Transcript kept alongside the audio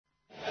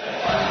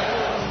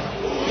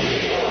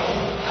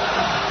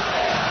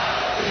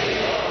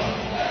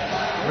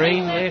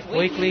Green Left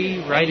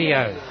Weekly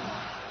Radio.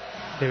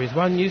 There is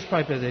one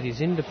newspaper that is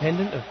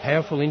independent of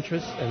powerful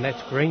interests, and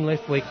that's Green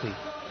Left Weekly.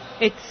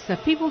 It's a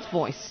people's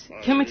voice,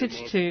 committed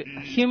to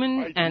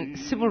human and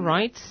civil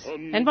rights,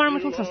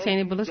 environmental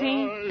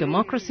sustainability,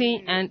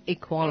 democracy and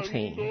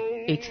equality.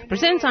 It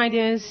presents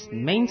ideas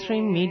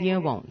mainstream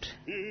media won't.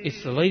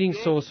 It's the leading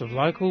source of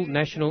local,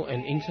 national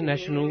and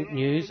international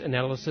news,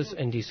 analysis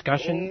and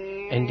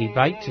discussion and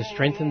debate to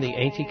strengthen the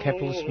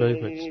anti-capitalist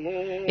movements.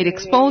 It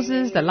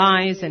exposes the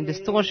lies and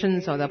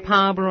distortions of the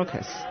power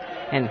brokers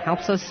and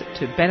helps us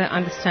to better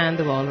understand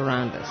the world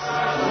around us.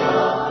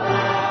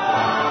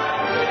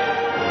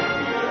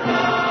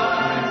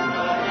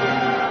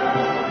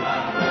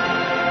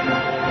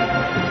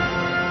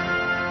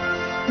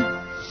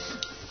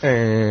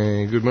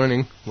 Good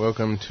morning.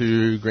 Welcome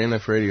to Green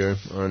Left Radio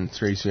on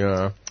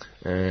 3CR.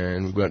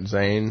 And we've got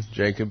Zane,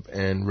 Jacob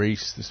and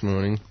Reese this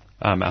morning.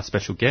 Our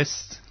special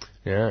guest.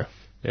 Yeah.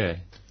 Yeah,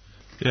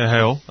 hey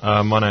all.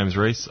 My name's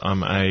Reese.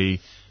 I'm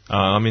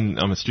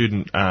a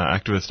student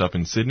activist up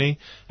in Sydney.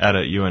 Out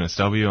at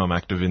UNSW, I'm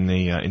active in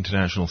the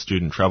International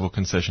Student Travel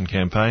Concession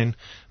Campaign,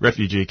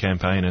 Refugee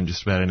Campaign, and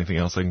just about anything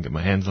else I can get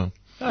my hands on.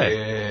 Oh,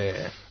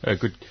 yeah.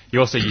 Good.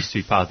 You also used to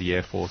be part of the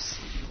Air Force.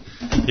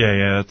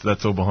 Yeah,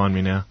 that's all behind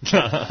me now.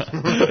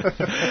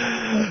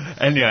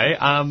 Anyway,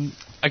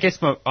 I guess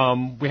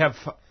we have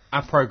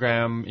our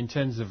program, in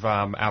terms of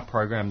our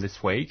program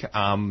this week,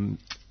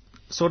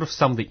 sort of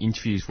some of the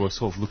interviews we're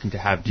sort of looking to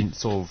have didn't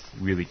sort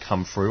of really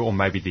come through, or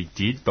maybe they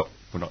did, but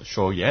we're not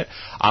sure yet.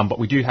 But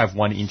we do have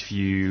one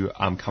interview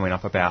coming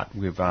up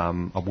with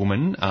a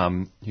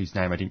woman whose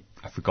name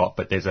I forgot,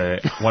 but there's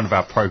one of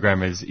our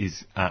programmers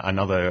is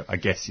another, I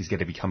guess, is going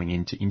to be coming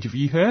in to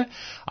interview her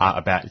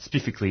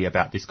specifically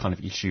about this kind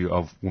of issue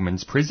of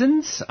women's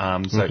prisons.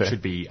 It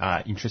should be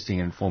interesting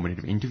and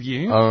informative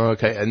interview. Oh,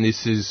 okay. And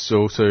this is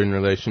also in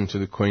relation to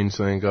the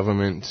Queensland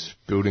government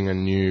building a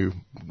new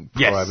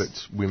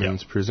private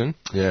women's prison.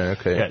 Yeah,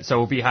 okay. Yeah, so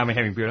we'll be having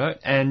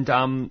and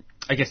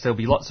I guess there'll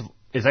be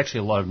there's actually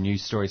a lot of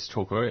news stories to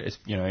talk about.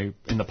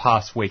 In the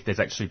past week, there's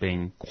actually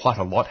been quite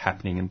a lot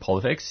happening in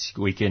politics.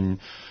 We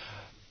can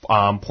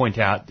point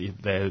out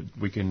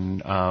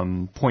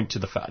point to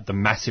the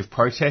massive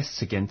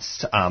protests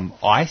against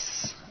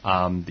ICE,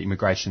 the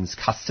Immigration's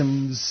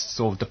Customs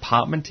sort of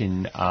department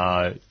in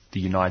the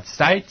United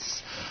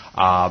States.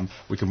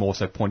 We can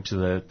also point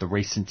to the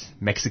recent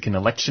Mexican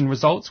election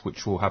results,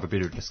 which we'll have a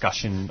bit of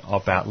discussion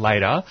about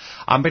later.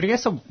 But I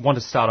guess I want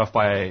to start off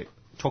by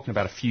talking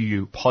about a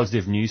few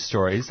positive news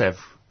stories that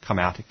have come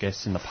out, I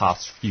guess, in the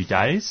past few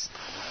days.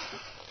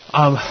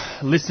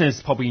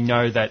 Listeners probably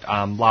know that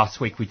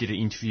last week we did an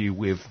interview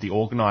with the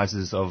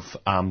organisers of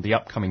the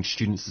upcoming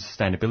Students'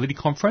 Sustainability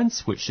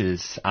Conference, which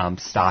is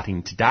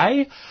starting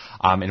today,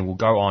 and it will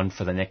go on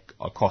for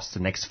across the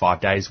next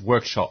 5 days.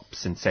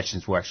 Workshops and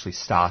sessions will actually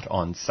start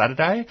on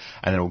Saturday,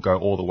 and then it will go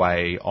all the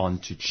way on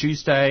to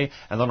Tuesday,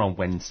 and then on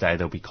Wednesday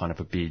there'll be kind of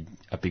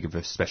a big of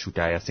a special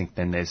day. I think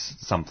then there's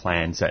some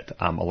plans that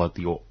a lot of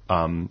the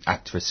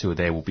activists who are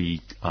there will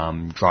be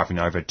driving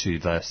over to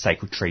the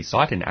Sacred Tree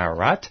site in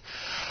Ararat.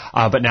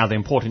 But now the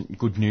important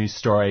good news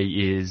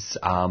story is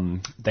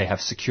they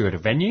have secured a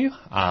venue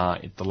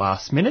at the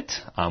last minute,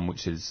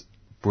 which is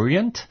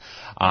brilliant.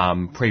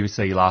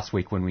 Previously, last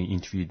week when we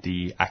interviewed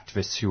the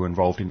activists who were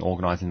involved in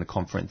organising the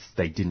conference,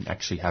 they didn't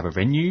actually have a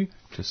venue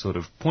to sort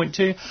of point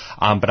to.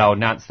 But I'll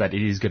announce that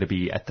it is going to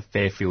be at the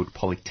Fairfield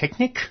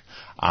Polytechnic,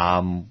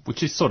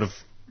 which is sort of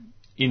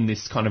in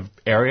this kind of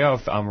area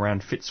of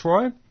around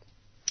Fitzroy.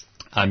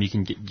 You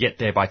can get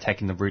there by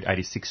taking the Route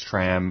 86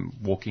 tram,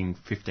 walking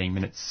 15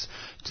 minutes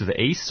to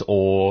the east,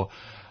 or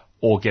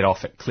get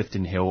off at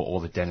Clifton Hill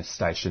or the Dennis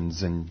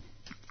stations, and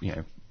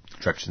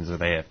directions are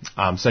there.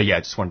 I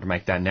just wanted to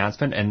make that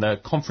announcement. And the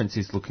conference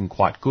is looking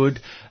quite good.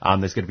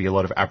 There's going to be a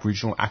lot of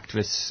Aboriginal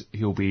activists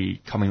who will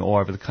be coming all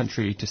over the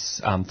country to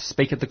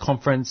speak at the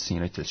conference,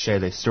 to share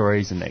their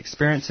stories and their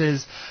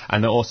experiences.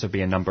 And there'll also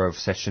be a number of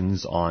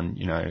sessions on,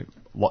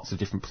 lots of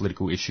different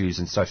political issues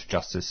and social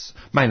justice,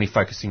 mainly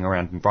focusing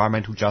around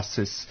environmental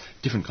justice,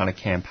 different kind of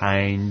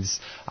campaigns.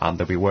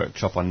 There'll be a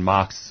workshop on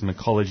Marxism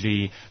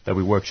ecology. There'll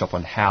be a workshop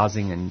on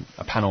housing and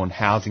a panel on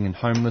housing and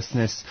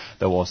homelessness.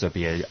 There'll also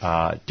be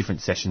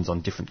different sessions on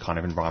different kind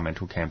of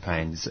environmental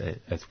campaigns,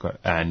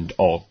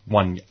 or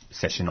one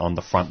session on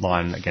the front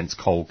line against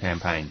coal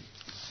campaign.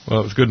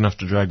 Well, it was good enough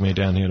to drag me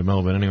down here to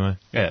Melbourne anyway.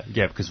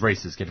 Yeah, because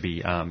Reese is going to be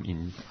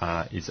in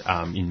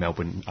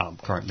Melbourne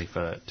currently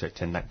to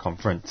attend that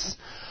conference.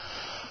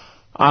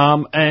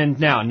 And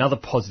now another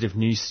positive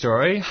news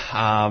story.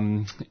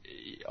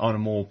 On a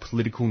more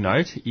political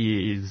note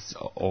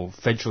of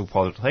federal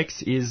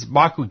politics, is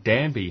Michael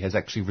Danby has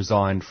actually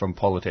resigned from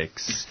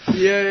politics.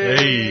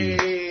 Yay!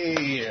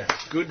 Hey.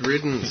 Good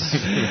riddance.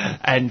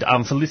 And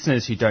for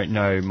listeners who don't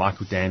know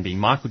Michael Danby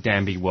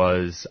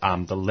was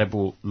the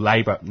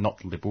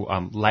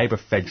Labor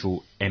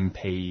federal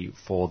MP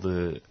for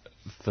the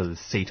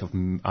seat of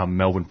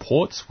Melbourne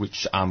Ports,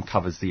 which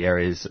covers the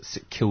areas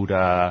St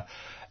Kilda,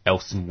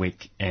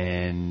 Elsternwick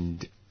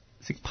and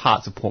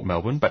parts of Port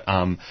Melbourne, but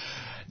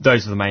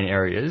those are the main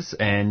areas.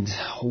 And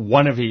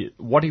what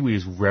he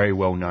was very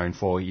well known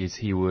for is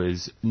he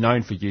was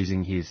known for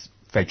using his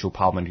federal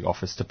parliamentary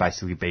office to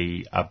basically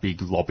be a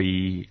big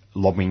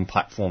lobbying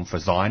platform for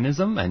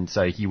Zionism, and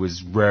so he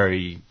was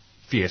very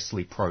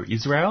fiercely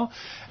pro-Israel,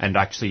 and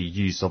actually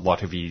used a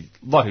lot of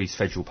his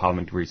federal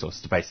parliamentary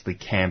resources to basically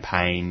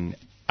campaign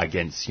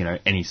against,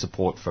 any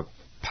support for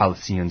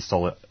Palestinian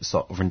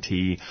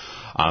sovereignty,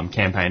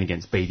 campaign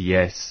against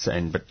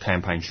BDS, but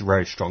campaigned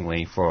very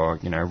strongly for,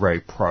 very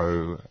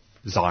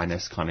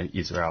pro-Zionist kind of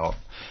Israel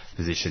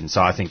position. So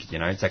I think,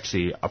 it's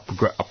actually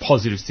a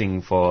positive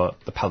thing for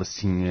the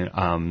Palestinian,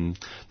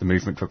 the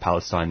movement for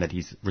Palestine, that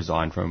he's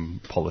resigned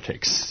from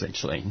politics,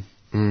 essentially.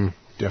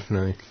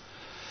 Definitely.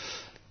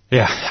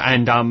 Yeah,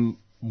 and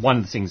one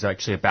of the things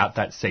actually about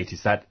that seat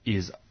is that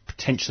is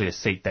potentially a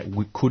seat that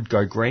could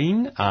go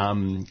green at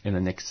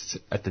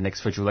the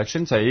next federal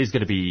election. So it is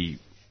going to be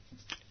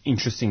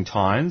interesting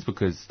times,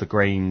 because the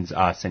Greens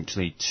are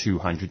essentially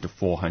 200 to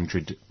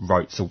 400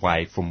 votes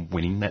away from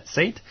winning that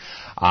seat.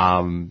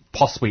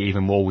 Possibly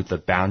even more with the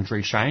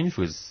boundary change,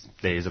 because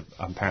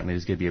apparently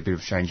there's going to be a bit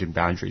of change in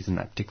boundaries in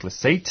that particular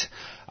seat,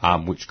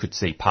 which could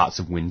see parts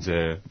of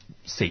Windsor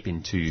seep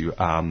into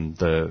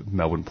the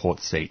Melbourne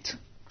Port seat.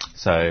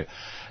 So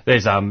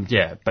there's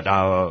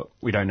but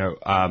we don't know.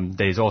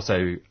 There's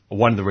also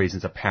one of the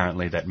reasons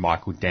apparently that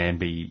Michael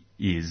Danby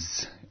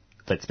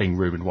that's being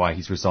rumoured why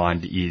he's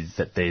resigned is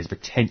that there's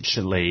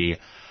potentially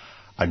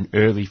an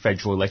early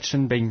federal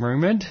election being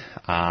rumoured.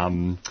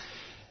 And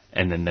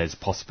then there's a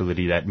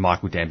possibility that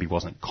Michael Danby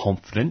wasn't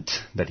confident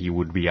that he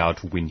would be able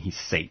to win his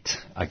seat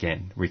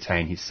again,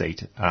 retain his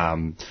seat.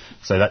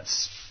 So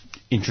that's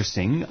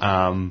interesting.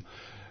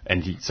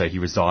 And so he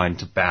resigned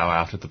to bow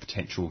out of the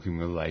potential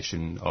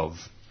humiliation of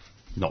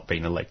not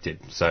being elected.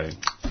 So,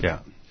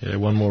 yeah. Yeah,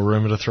 one more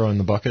rumour to throw in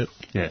the bucket.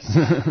 Yes.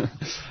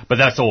 But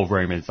that's all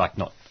rumours, like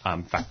not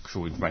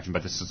factual information,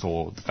 but this is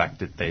all the fact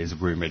that there's a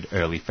rumoured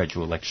early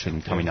federal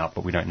election coming up,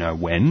 but we don't know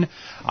when.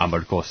 But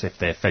of course, if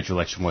the federal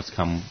election was to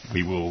come,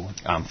 we will,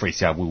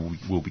 3CR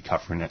will be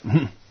covering it.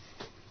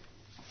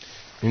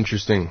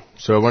 Interesting.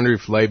 So I wonder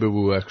if Labor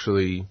will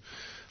actually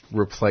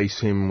replace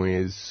him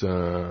with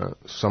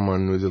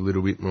someone with a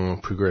little bit more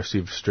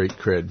progressive street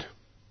cred,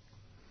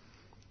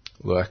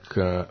 like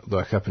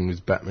happened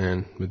with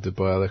Batman with the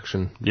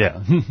by-election.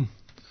 Yeah.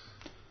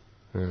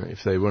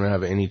 If they want to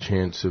have any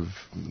chance of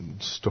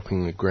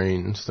stopping the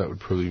Greens, that would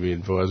probably be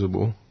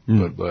advisable.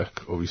 But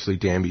obviously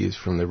Danby is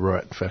from the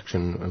right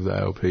faction of the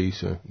ALP,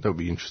 so that would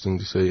be interesting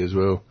to see as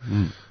well.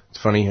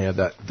 It's funny how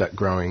that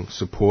growing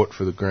support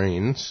for the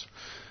Greens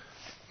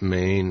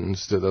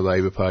means that the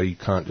Labor Party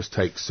can't just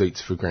take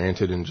seats for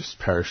granted and just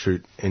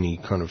parachute any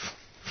kind of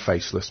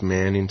faceless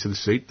man into the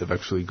seat. They've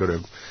actually got to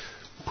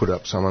put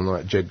up someone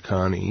like Jed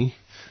Carney,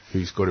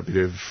 who's got a bit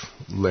of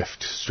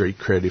left street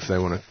cred if they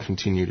want to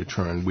continue to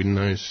try and win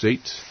those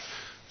seats.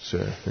 So,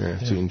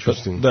 it's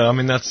interesting.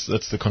 That's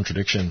the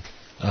contradiction.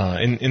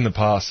 In the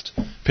past,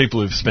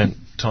 people who've spent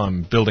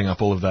time building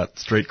up all of that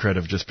street cred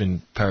have just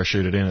been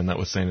parachuted in, and that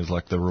was seen as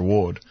like the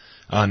reward.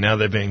 Now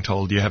they're being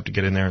told you have to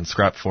get in there and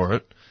scrap for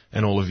it,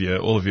 and all of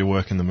your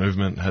work in the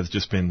movement has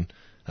just been,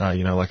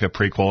 like a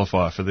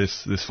pre-qualifier for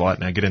this fight.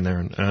 Now get in there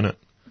and earn it.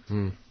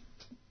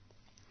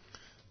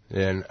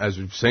 Yeah, and as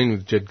we've seen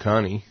with Jed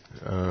Carney,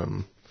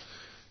 as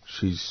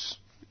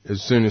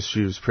soon as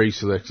she was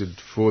pre-selected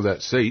for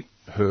that seat,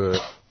 her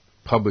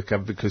public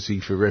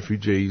advocacy for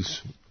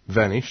refugees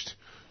vanished.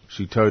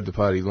 She towed the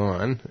party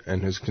line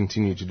and has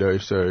continued to do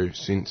so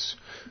since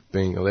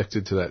being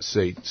elected to that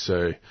seat.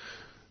 So,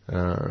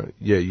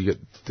 you get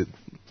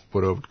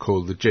what I would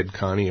call the Jed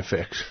Carney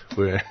effect,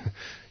 where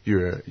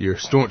you're a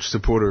staunch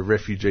supporter of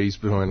refugees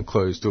behind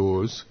closed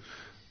doors,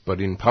 but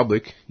in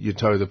public, you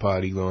toe the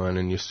party line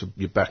and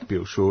you back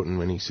Bill Shorten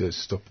when he says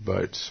stop the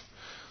boats.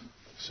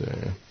 So,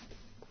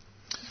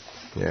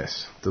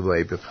 yes, the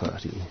Labor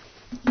Party.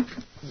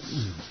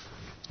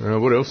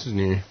 What else is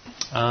new?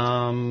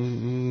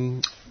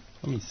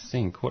 Let me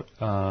think. What?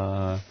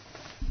 Well,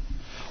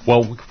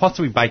 we could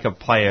possibly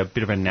play a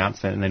bit of an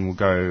announcement, and then we'll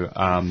go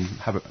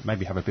have a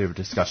bit of a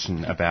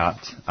discussion about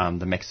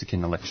the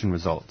Mexican election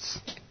results.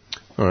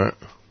 All right,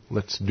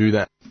 let's do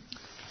that.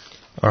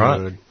 All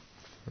right.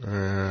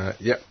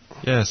 Yep.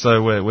 Yeah,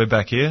 so we're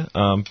back here.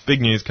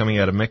 Big news coming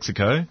out of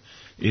Mexico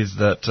is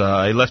that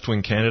a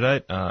left-wing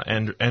candidate,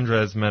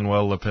 Andrés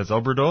Manuel López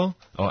Obrador,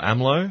 or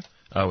AMLO,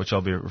 which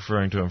I'll be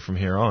referring to him from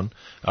here on,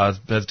 has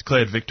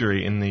declared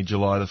victory in the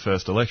July the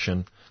 1st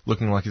election,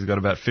 looking like he's got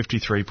about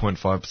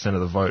 53.5% of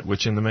the vote,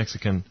 which in the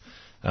Mexican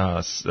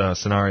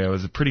scenario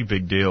is a pretty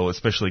big deal,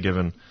 especially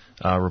given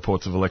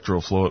reports of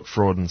electoral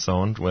fraud and so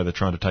on, where they're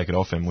trying to take it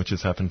off him, which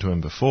has happened to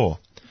him before.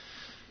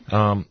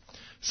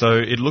 So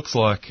it looks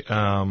like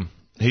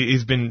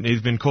he's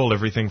been called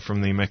everything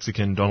from the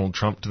Mexican Donald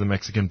Trump to the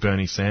Mexican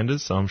Bernie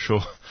Sanders. So I'm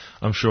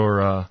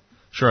sure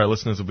our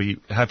listeners will be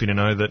happy to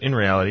know that in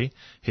reality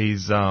he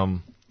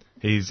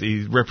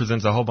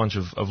represents a whole bunch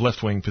of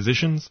left-wing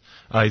positions.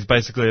 He's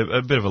basically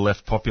a bit of a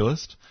left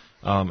populist.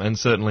 and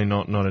certainly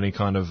not any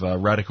kind of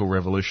radical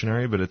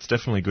revolutionary, but it's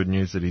definitely good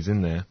news that he's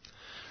in there.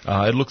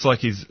 It looks like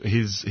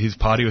his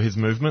party or his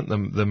movement,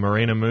 the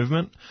Marina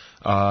movement,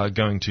 are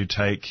going to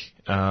take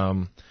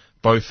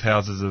both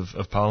houses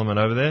of Parliament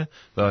over there.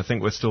 Though I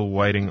think we're still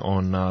waiting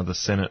on the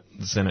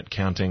Senate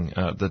counting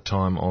at the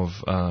time of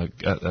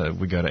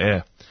we go to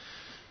air.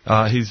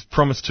 He's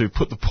promised to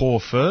put the poor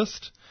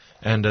first,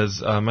 and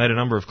has made a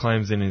number of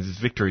claims in his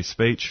victory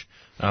speech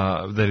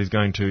that he's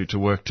going to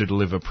work to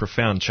deliver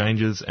profound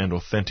changes and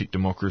authentic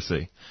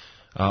democracy.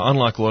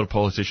 Unlike a lot of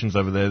politicians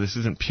over there, this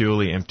isn't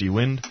purely empty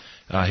wind.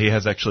 He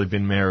has actually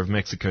been mayor of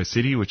Mexico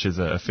City, which is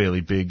a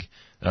fairly big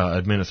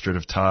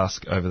administrative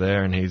task over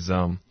there, and he's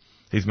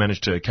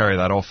managed to carry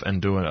that off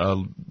and do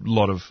a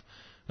lot of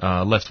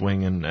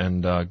left-wing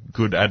and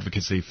good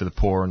advocacy for the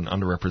poor and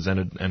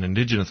underrepresented and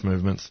indigenous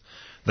movements.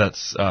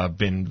 That's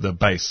been the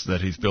base that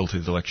he's built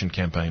his election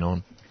campaign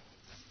on.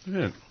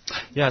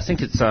 Yeah, I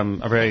think it's a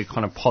very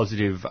kind of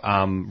positive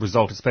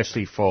result,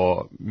 especially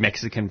for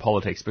Mexican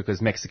politics,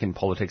 because Mexican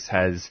politics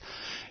has,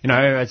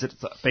 as it's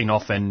been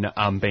often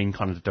been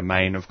kind of the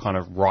domain of kind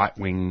of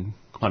right-wing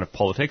kind of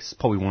politics,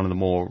 probably one of the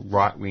more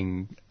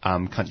right-wing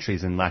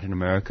countries in Latin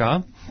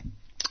America.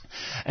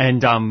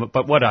 And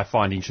but what I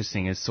find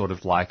interesting is sort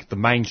of like the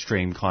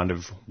mainstream kind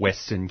of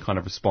Western kind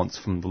of response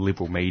from the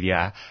liberal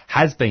media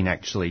has been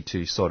actually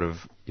to sort of,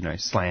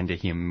 slander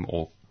him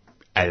or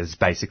as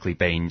basically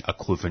being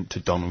equivalent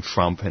to Donald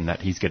Trump, and that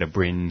he's going to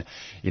bring,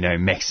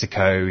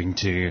 Mexico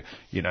into,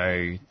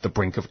 the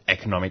brink of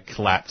economic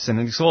collapse. And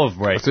it's sort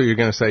of... I thought you were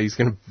going to say he's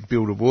going to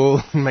build a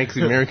wall and make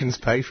the Americans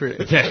pay for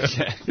it.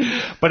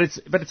 Yeah. But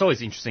it's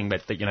always interesting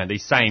that,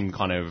 these same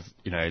kind of,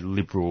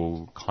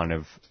 liberal kind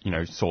of,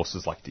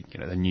 sources like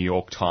the New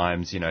York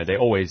Times, they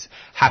always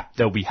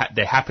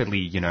they're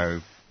happily,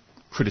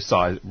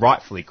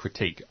 rightfully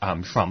critique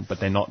Trump, but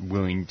they're not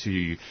willing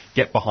to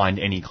get behind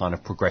any kind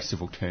of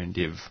progressive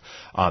alternative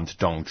to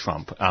Donald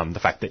Trump. The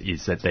fact that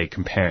is that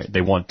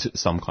they want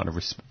some kind of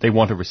they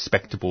want a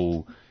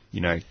respectable,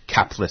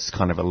 capitalist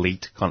kind of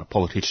elite kind of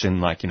politician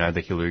like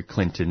the Hillary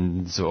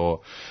Clintons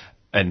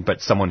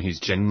but someone who's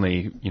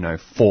generally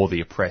for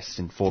the oppressed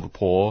and for the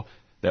poor.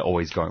 They're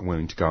always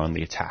willing to go on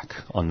the attack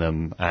on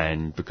them,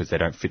 and because they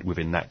don't fit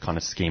within that kind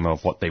of schema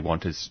of what they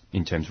want as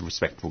in terms of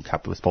respectable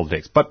capitalist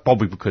politics. But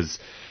probably because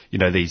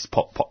these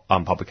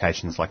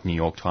publications like New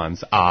York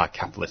Times are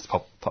capitalist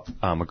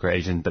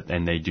aggregation, but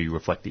then they do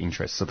reflect the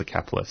interests of the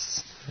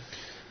capitalists.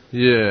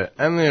 Yeah,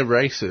 and they're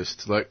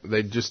racist. Like,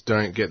 they just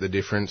don't get the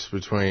difference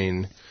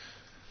between.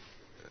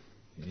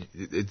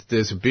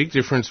 There's a big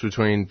difference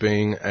between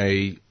being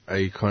a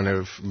kind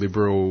of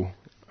liberal.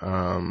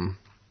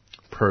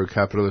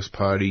 Pro-capitalist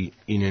party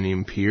in an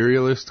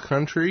imperialist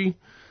country,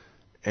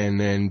 and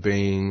then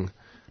being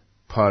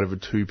part of a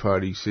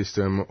two-party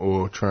system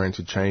or trying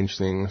to change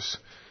things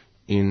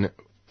in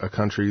a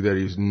country that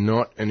is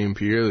not an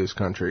imperialist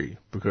country,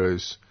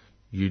 because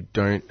you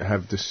don't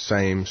have the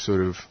same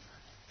sort of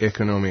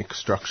economic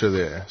structure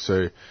there.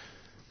 So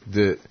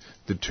the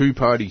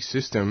two-party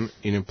system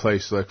in a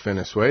place like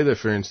Venezuela,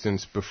 for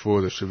instance,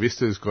 before the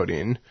Chavistas got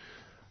in,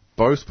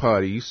 both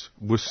parties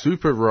were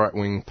super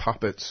right-wing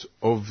puppets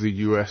of the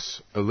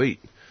US elite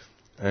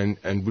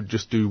and would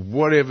just do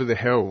whatever the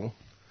hell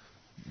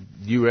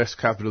US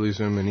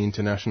capitalism and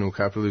international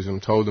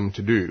capitalism told them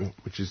to do,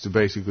 which is to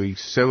basically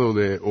sell all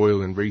their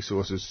oil and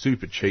resources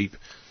super cheap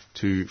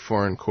to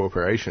foreign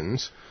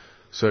corporations.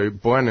 So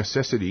by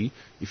necessity,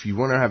 if you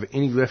want to have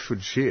any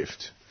leftward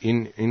shift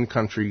in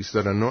countries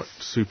that are not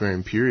super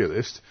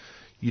imperialist,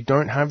 you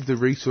don't have the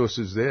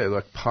resources there.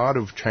 Like, part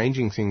of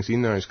changing things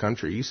in those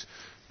countries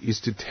is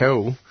to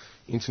tell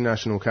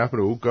international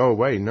capital, go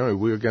away. No,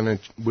 we're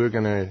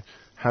gonna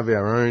have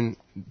our own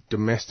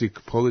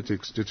domestic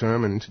politics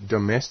determined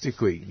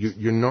domestically.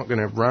 You're not going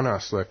to run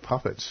us like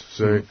puppets.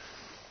 So,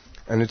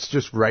 and it's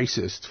just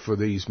racist for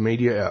these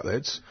media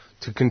outlets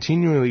to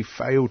continually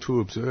fail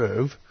to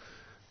observe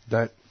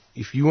that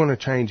if you want to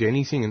change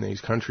anything in these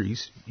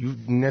countries,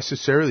 you've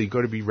necessarily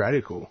got to be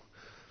radical.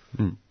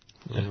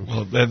 Yeah,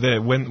 well,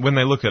 when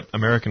they look at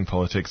American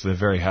politics, they're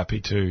very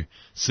happy to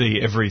see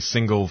every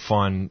single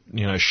fine,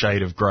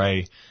 shade of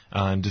grey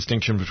and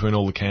distinction between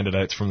all the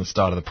candidates from the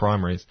start of the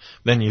primaries.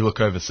 Then you look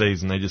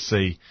overseas and they just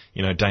see,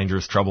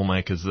 dangerous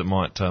troublemakers that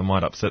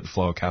might upset the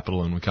flow of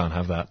capital, and we can't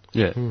have that.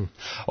 Yeah.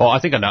 Well,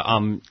 I think I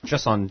know.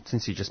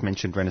 Since you just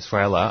mentioned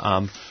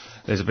Venezuela,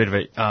 there's a bit of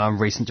a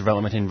recent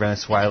development in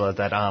Venezuela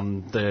that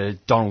the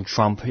Donald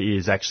Trump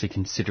is actually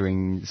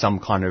considering some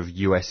kind of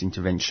US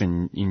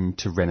intervention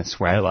into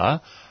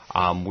Venezuela,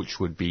 which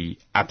would be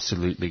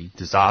absolutely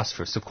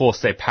disastrous. Of course,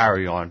 they're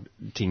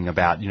parroting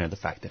about, the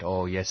fact that,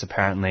 oh yes,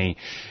 apparently,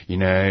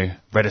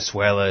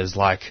 Venezuela is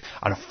like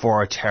an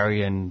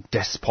authoritarian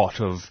despot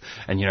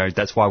and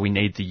that's why we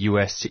need the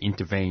US to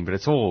intervene. But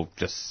it's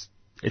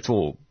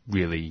all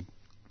really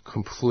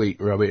complete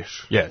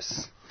rubbish.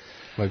 Yes.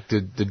 Like,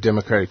 the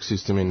democratic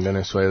system in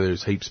Venezuela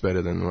is heaps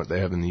better than what they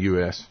have in the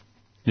US.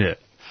 Yeah.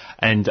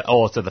 And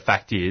also the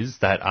fact is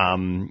that,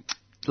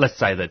 let's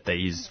say that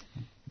these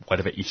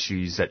whatever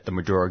issues that the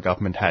Maduro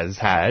government has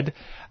had,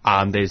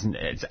 there's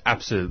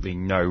absolutely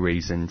no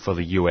reason for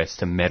the US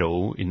to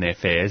meddle in their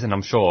affairs, and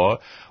I'm sure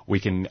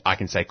I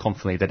can say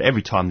confidently that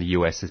every time the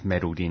US has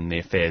meddled in the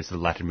affairs of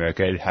Latin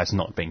America, it has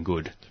not been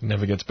good. It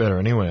never gets better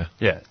anywhere.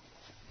 Yeah.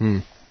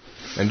 And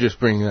just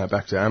bringing that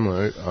back to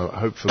AMLO,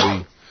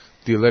 hopefully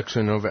the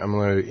election of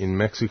AMLO in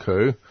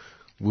Mexico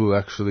will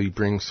actually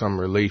bring some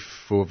relief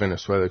for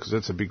Venezuela, because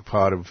that's a big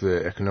part of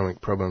the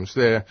economic problems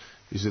there,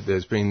 is that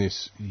there's been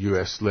this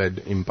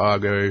US-led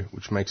embargo,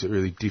 which makes it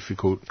really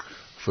difficult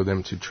for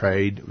them to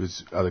trade with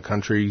other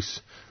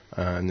countries,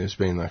 and there's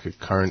been like a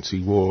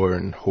currency war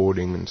and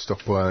hoarding and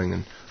stockpiling,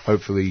 and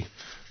hopefully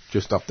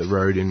just up the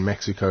road in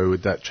Mexico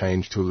with that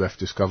change to a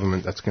leftist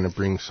government, that's going to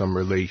bring some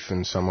relief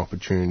and some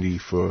opportunity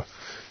for,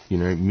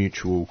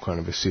 mutual kind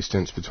of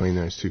assistance between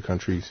those two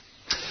countries.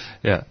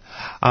 Yeah.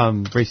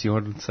 Reece, you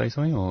wanted to say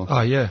something? Or?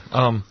 Oh, yeah.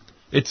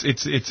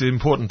 It's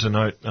important to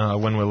note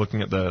when we're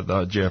looking at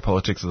the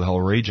geopolitics of the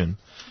whole region,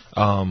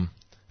 and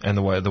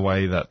the way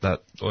that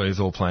is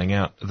all playing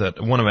out,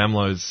 that one of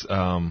AMLO's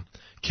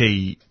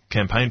key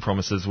campaign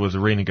promises was a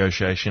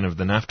renegotiation of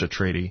the NAFTA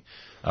treaty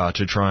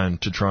to try and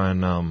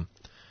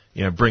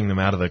bring them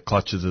out of the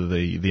clutches of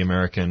the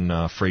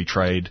American free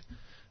trade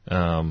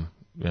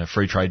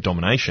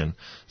domination.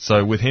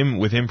 So with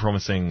him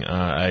promising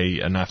a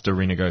NAFTA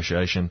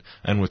renegotiation,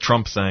 and with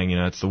Trump saying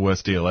it's the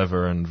worst deal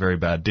ever and very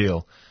bad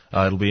deal,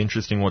 it'll be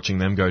interesting watching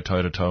them go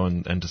toe to toe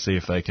and to see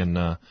if they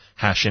can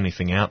hash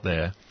anything out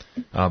there.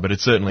 But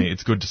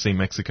it's good to see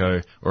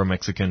Mexico or a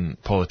Mexican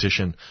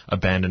politician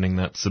abandoning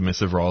that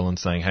submissive role and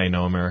saying, hey,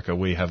 no, America,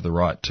 we have the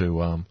right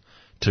to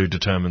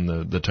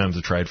determine the terms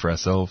of trade for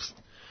ourselves.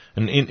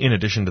 And in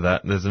addition to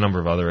that, there's a number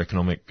of other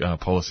economic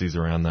policies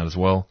around that as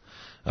well,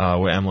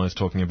 where AMLO is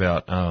talking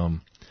about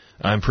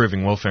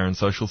improving welfare and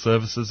social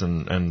services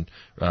and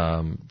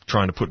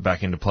trying to put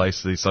back into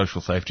place the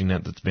social safety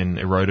net that's been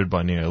eroded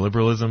by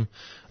neoliberalism,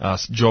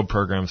 job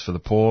programs for the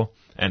poor,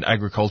 and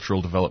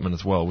agricultural development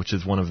as well, which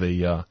is one of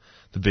the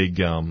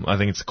big, I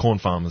think it's the corn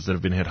farmers that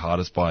have been hit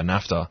hardest by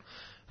NAFTA,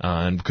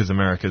 and because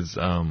America's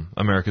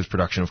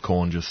production of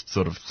corn just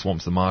sort of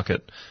swamps the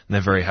market, and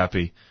they're very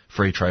happy,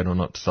 free trade or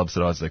not, to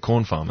subsidise their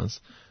corn farmers.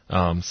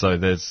 So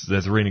there's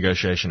a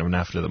renegotiation of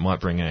NAFTA that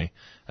might bring a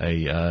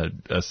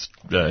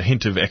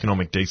hint of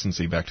economic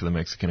decency back to the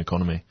Mexican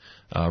economy,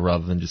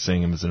 rather than just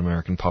seeing him as an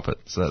American puppet.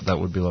 So that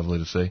would be lovely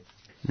to see.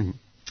 Mm-hmm.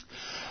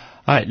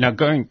 All right, now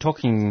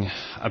talking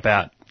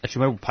about,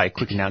 actually we'll play a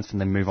quick announcement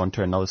and then move on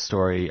to another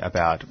story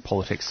about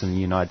politics in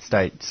the United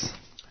States.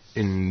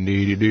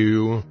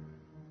 Indeed-do.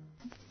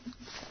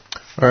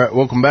 All right,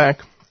 welcome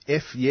back.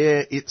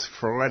 It's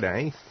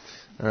Friday.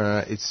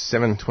 It's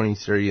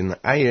 7:23 in the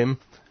AM.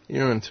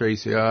 You're on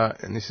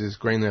 3CR, and this is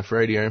Green Left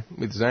Radio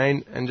with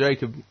Zane and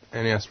Jacob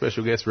and our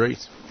special guest,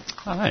 Reece.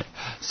 All right.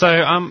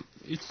 So,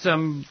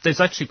 there's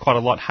actually quite a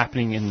lot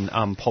happening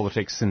in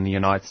politics in the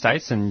United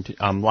States, and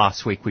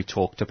last week we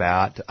talked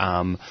about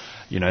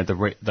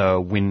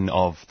the win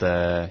of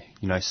the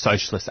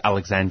socialist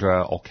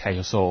Alexandra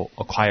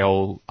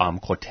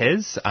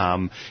Ocasio-Cortez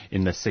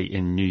in the seat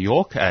in New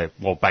York.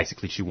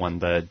 Basically she won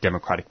the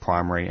Democratic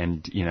primary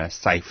and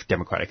safe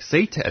Democratic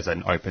seat as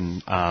an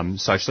open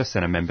socialist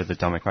and a member of the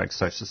Democratic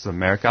Socialists of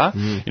America.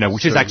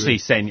 Which is actually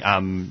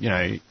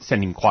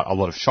sending quite a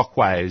lot of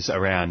shockwaves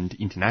around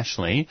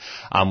internationally.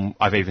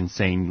 I've even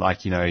seen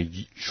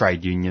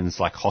trade unions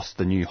like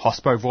the new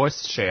HOSPO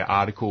Voice share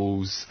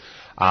articles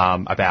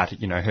about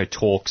her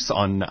talks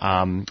on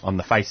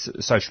the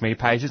social media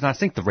pages, and I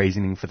think the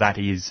reasoning for that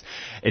is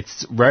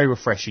it's very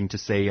refreshing to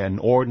see an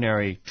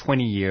ordinary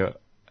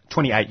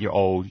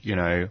 28-year-old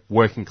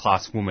working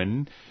class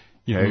woman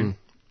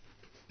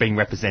being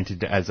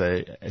represented as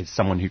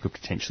someone who could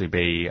potentially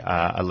be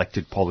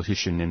elected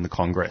politician in the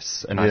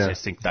Congress, and I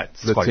just think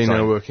that's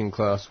Latino working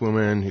class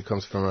woman who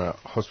comes from a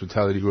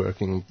hospitality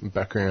working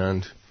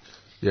background.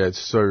 Yeah, it's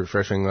so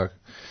refreshing.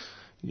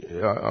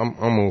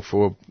 I'm all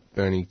for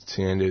Bernie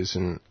Sanders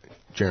and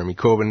Jeremy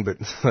Corbyn, but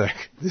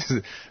this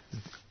is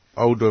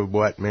older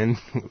white men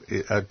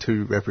are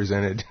too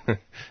represented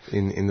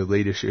in the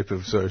leadership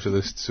of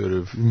socialist sort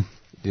of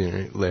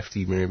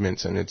lefty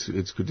movements, and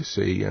it's good to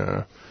see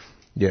a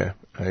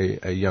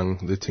young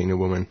Latina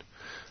woman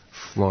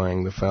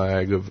flying the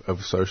flag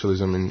of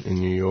socialism in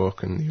New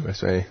York and the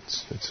USA.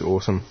 It's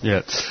awesome.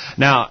 Yeah.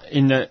 Now,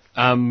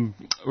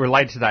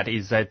 related to that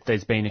is that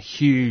there's been a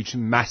huge,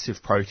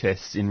 massive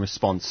protest in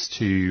response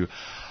to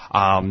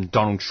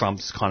Donald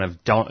Trump's kind of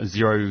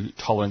zero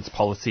tolerance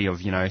policy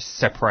of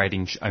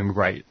separating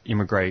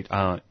immigrant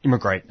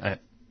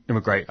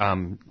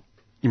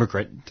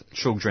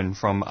children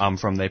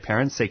from their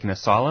parents seeking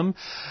asylum.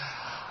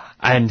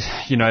 And,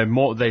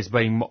 there's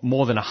been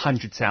more than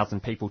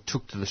 100,000 people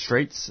took to the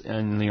streets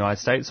in the United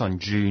States on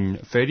June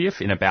 30th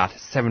in about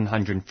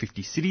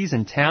 750 cities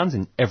and towns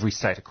in every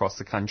state across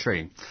the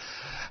country.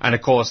 And,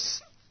 of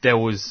course, there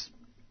was,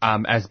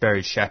 as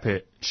Barry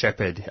Shepherd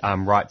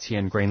writes here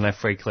in Green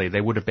Left Weekly,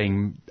 there would have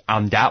been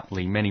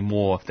undoubtedly many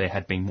more if there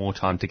had been more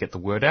time to get the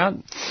word out.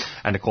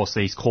 And of course,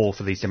 these call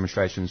for these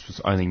demonstrations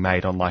was only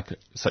made on like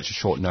such a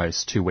short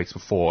notice, 2 weeks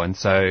before. And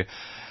so,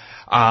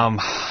 one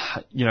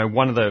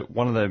of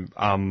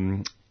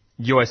the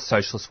US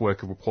socialist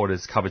worker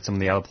reporters covered some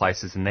of the other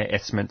places, and their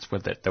estimates were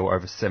that there were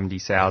over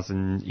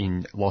 70,000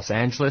 in Los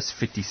Angeles,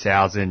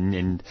 50,000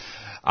 in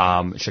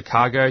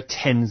Chicago,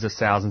 tens of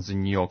thousands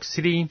in New York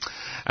City,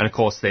 and of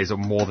course there's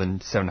more than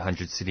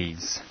 700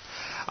 cities.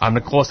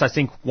 Of course, I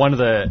think one of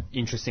the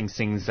interesting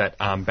things that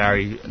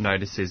Barry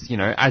notices,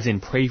 as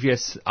in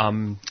previous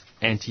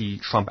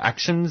anti-Trump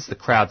actions, the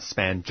crowd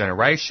spanned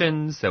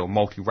generations, they were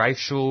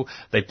multiracial,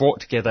 they brought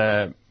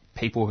together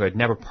people who had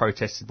never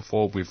protested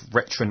before with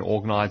veteran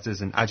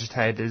organisers and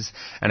agitators,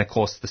 and of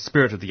course the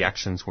spirit of the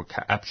actions were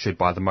captured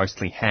by the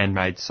mostly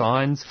handmade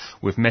signs,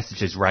 with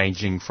messages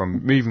ranging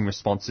from moving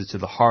responses to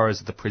the horrors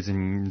of the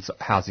prisons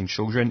housing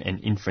children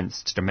and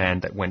infants to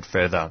demand that went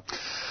further.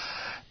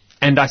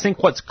 And I think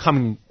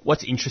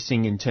what's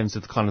interesting in terms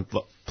of the kind of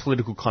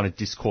political kind of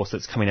discourse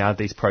that's coming out of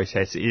these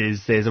protests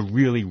is there's a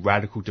really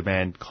radical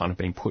demand kind of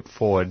being put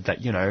forward that,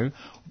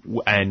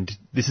 and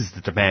this is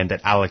the demand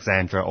that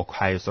Alexandria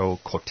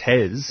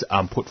Ocasio-Cortez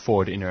put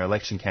forward in her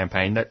election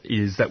campaign, that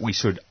is that we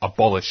should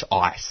abolish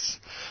ICE,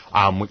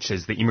 which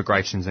is the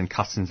Immigration and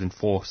Customs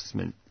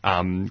Enforcement,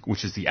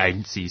 which is the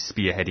agency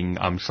spearheading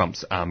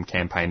Trump's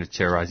campaign of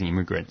terrorising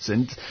immigrants.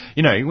 And,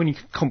 when you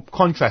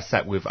contrast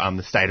that with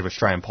the state of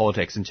Australian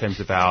politics in terms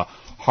of our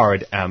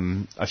horrid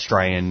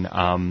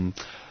Australian,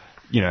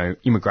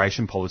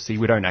 immigration policy,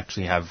 we don't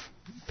actually have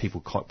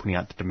people putting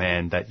out the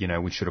demand that,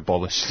 we should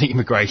abolish the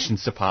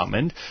Immigrations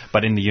Department.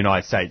 But in the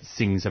United States,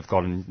 things have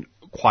gotten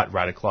quite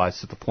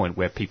radicalised to the point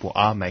where people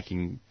are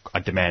making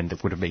a demand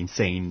that would have been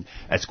seen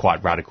as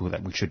quite radical,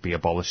 that we should be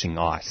abolishing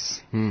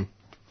ICE.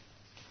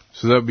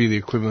 So that would be the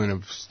equivalent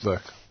of,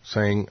 like,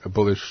 saying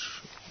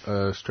abolish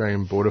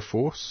Australian Border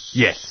Force?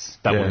 Yes,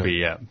 that would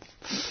be,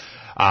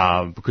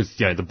 because,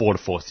 the Border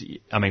Force,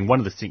 one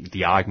of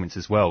the arguments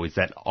as well is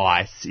that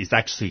ICE is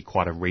actually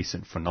quite a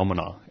recent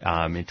phenomena.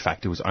 In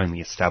fact, it was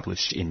only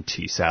established in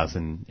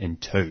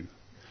 2002.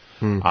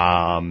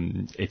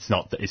 It's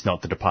not the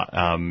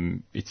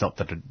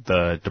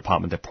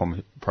department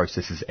that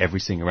processes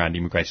everything around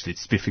immigration.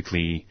 It's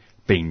specifically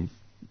been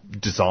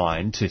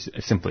designed to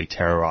simply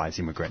terrorise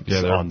immigrants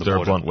on the border. They're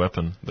a blunt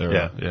weapon.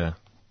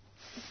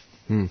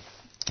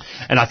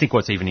 And I think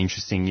what's even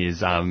interesting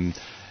is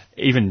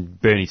even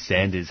Bernie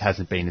Sanders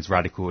hasn't been as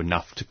radical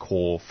enough to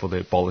call for the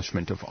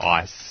abolishment of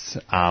ICE,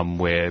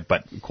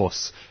 but of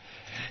course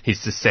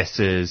his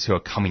successors who are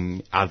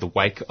coming out of the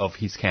wake of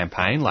his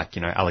campaign, like,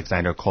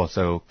 Alexandria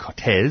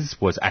Ocasio-Cortez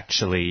was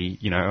actually,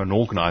 an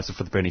organiser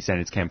for the Bernie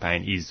Sanders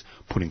campaign, is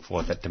putting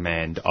forth that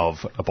demand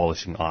of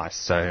abolishing ICE.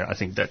 So I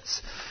think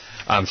that's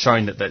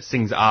showing that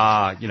things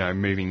are,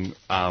 moving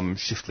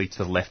shiftily to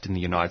the left in the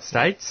United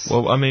States.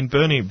 Well,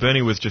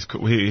 Bernie was just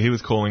he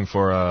was calling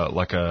for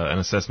an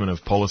assessment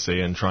of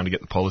policy and trying to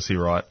get the policy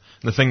right.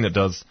 The thing that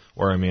does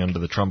worry me under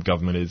the Trump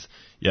government is,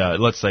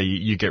 let's say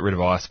you get rid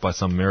of ICE by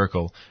some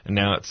miracle, and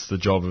now it's the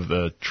job of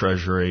the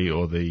Treasury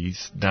or the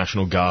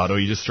National Guard, or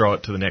you just throw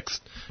it to the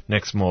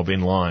next mob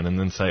in line and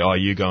then say,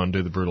 you go and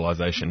do the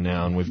brutalisation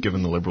now, and we've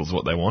given the Liberals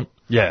what they want.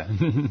 Yeah.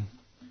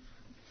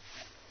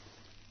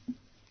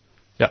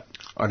 Yep.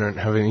 I don't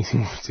have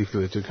anything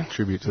particular to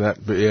contribute to that,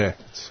 but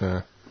it's.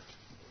 I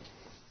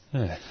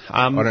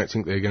don't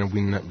think they're going to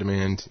win that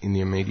demand in the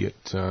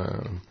immediate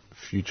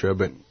future,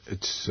 but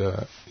it's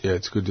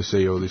good to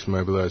see all this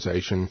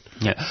mobilisation.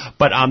 Yeah,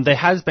 but there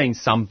has been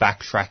some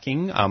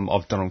backtracking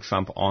of Donald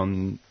Trump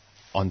on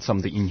some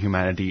of the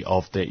inhumanity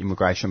of the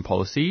immigration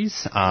policies.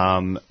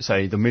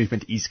 So the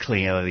movement is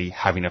clearly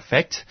having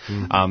effect,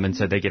 and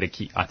so they get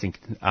I think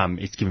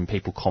it's giving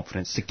people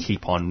confidence to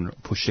keep on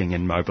pushing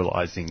and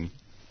mobilising.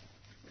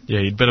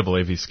 Yeah, you'd better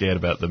believe he's scared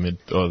about the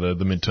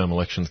midterm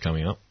elections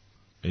coming up.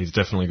 He's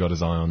definitely got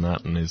his eye on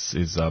that and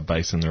his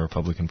base in the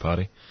Republican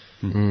Party.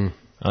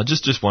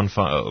 Just one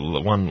fun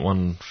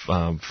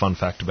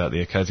fact about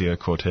the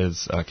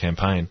Ocasio-Cortez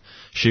campaign.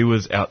 She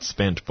was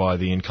outspent by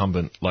the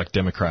incumbent,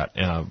 Democrat,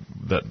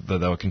 that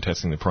they were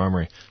contesting the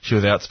primary. She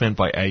was outspent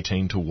by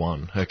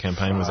 18-1. Her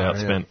campaign was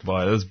outspent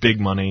by, it was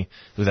big money,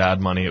 it was ad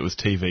money, it was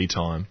TV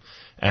time.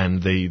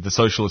 And the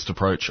socialist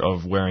approach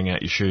of wearing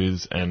out your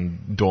shoes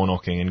and door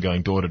knocking and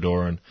going door to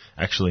door and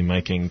actually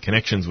making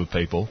connections with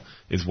people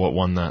is what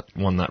won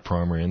that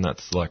primary, and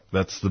that's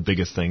the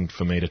biggest thing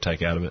for me to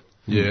take out of it.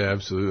 Yeah,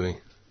 absolutely.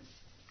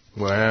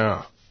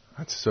 Wow,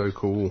 that's so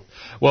cool.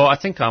 Well, I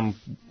think some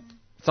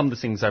of the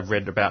things I've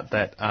read about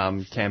that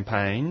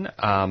campaign.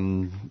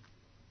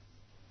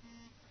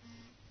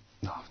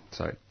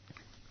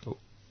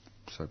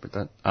 Sorry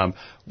about that.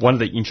 One of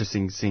the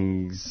interesting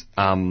things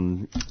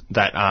one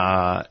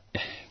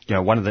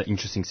of the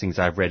interesting things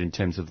I've read in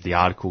terms of the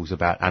articles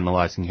about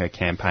analysing her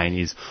campaign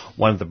is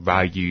one of the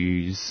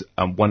values,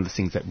 one of the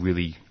things that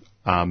really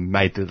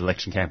made the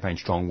election campaign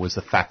strong was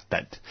the fact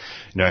that,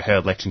 her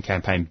election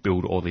campaign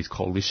built all these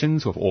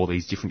coalitions with all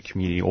these different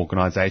community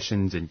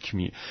organisations and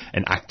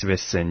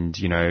activists and,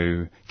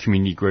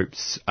 community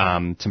groups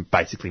to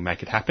basically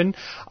make it happen.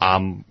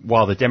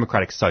 While the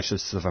Democratic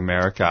Socialists of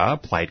America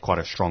played quite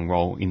a strong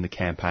role in the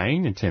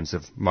campaign in terms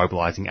of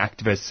mobilising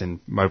activists and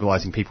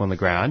mobilising people on the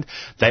ground,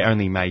 they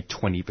only made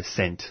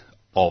 20%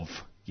 of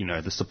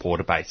the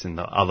supporter base, and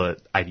the other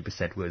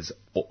 80% was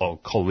a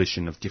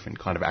coalition of different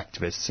kind of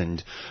activists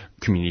and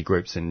community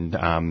groups and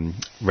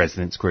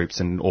residents groups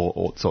and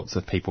all sorts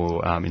of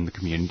people in the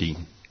community.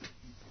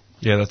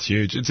 Yeah, that's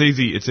huge. It's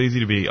easy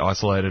to be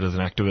isolated as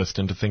an activist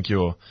and to think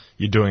you're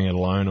doing it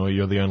alone, or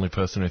you're the only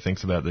person who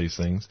thinks about these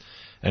things.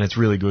 And it's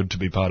really good to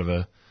be part of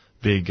a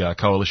big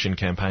coalition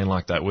campaign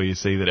like that, where you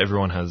see that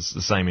everyone has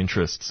the same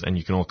interests and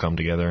you can all come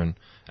together and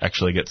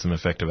actually get some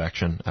effective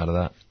action out of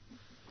that.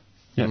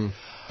 Yeah.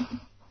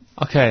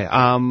 Okay,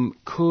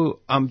 cool.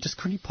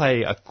 Could you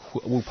play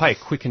we'll play a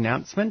quick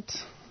announcement?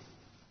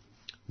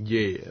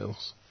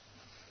 Yes.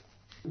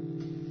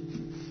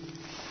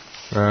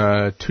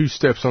 2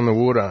 Steps on the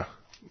Water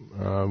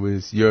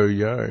with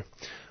Yo-Yo,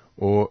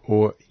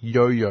 or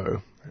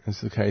Yo-Yo,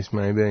 as the case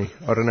may be.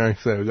 I don't know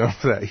if they were going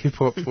for that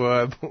hip-hop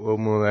vibe or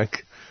more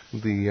like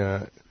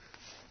the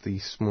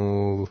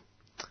small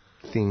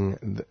thing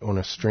on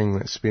a string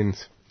that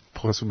spins.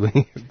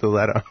 Possibly the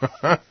latter.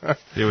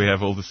 Here we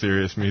have all the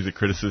serious music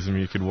criticism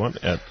you could want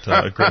at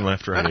Green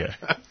Left Radio.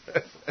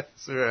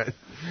 That's right.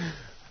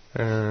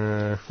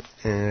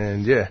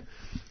 And yeah,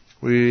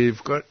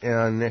 we've got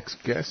our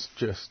next guest.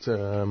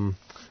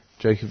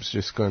 Jacob's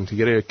just gone to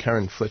get her.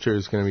 Karen Fletcher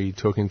is going to be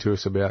talking to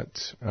us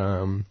about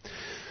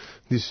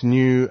this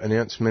new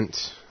announcement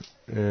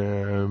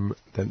that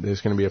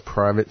there's going to be a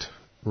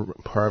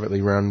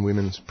privately run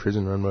women's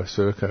prison run by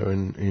Serco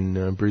in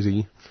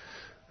Brizzy.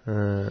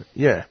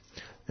 Yeah.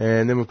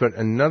 And then we've got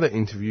another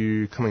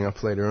interview coming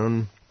up later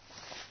on.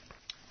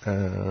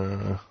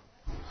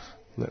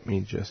 Let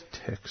me just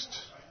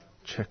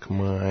check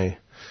my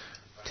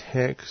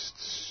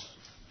texts.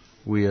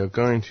 We are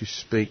going to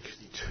speak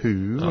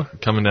to...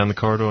 coming down the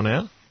corridor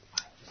now.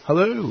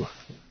 Hello.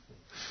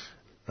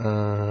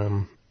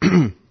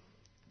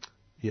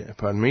 Yeah,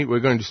 pardon me. We're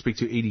going to speak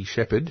to Edie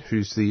Shepherd,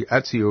 who's the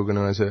ATSI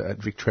organiser at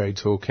Vic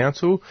Trades Hall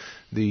Council.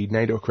 The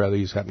NAIDOC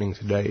rally is happening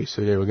today.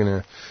 So, yeah, we're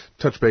going to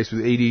touch base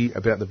with Edie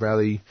about the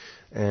rally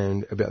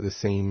and about the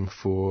theme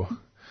for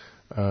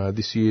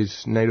this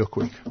year's NAIDOC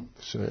week.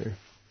 So,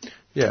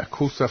 yeah,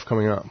 cool stuff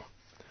coming up.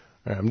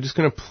 I'm just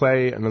going to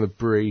play another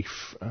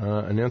brief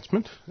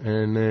announcement,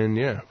 and then,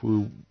 yeah,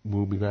 we'll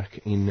be back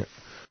in...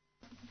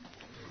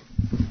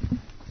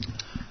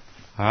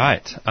 All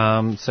right.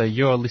 So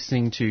you're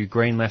listening to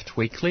Green Left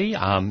Weekly.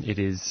 It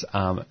is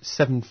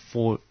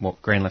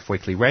Green Left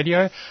Weekly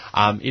Radio.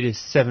 It is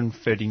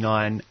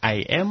 7:39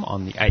 a.m.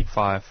 on the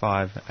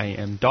 855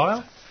 a.m.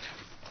 dial.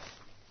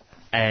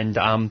 And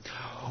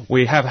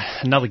we have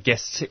another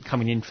guest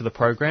coming in for the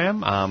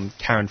program,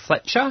 Karen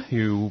Fletcher,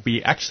 who will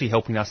be actually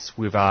helping us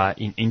with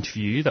an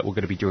interview that we're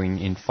going to be doing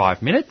in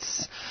 5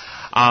 minutes.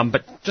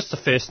 But just the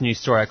first news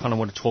story I kind of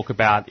want to talk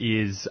about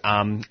is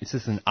this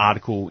is an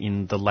article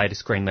in the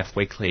latest Green Left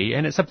Weekly,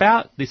 and it's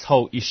about this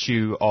whole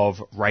issue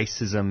of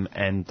racism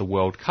and the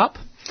World Cup.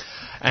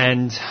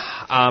 And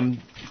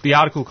the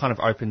article kind of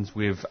opens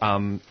with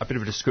a bit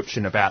of a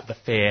description about the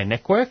FAIR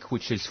Network,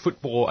 which is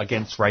Football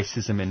Against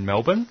Racism in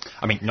Melbourne.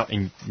 I mean, not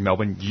in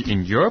Melbourne,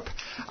 in Europe.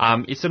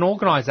 It's an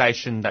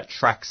organisation that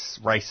tracks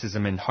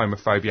racism and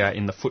homophobia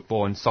in the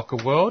football and soccer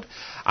world.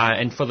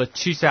 And for the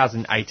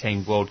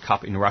 2018 World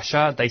Cup in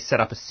Russia, they set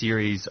up a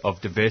series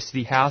of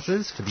diversity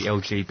houses for the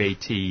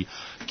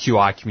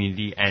LGBTQI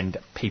community and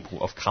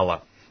people of colour.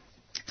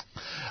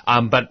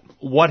 But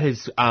what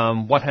has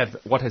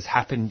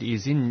happened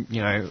is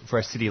for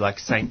a city like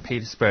St.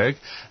 Petersburg,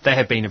 they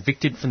have been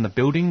evicted from the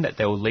building that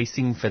they were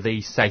leasing for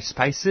these safe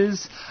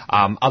spaces.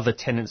 Other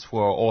tenants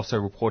were also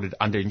reported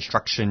under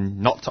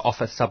instruction not to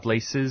offer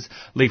subleases,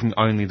 leaving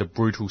only the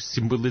brutal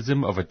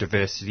symbolism of a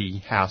diversity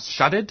house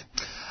shuttered.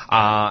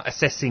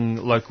 Accusing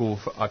local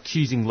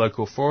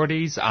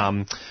authorities.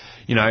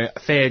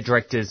 FAIR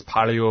directors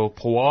Palio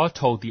Pawar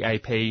told the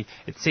AP,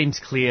 it seems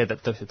clear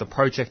that the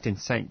project in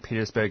St.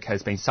 Petersburg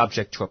has been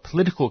subject to a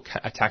political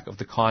attack of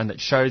the kind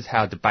that shows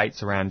how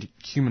debates around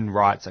human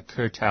rights are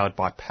curtailed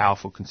by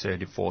powerful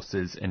conservative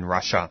forces in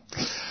Russia.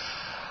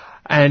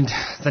 And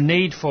the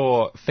need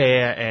for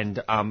FAIR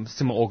and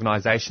similar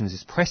organisations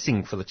is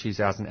pressing for the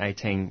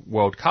 2018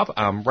 World Cup.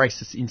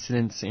 Racist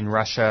incidents in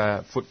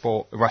Russian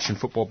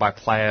football by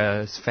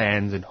players,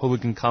 fans and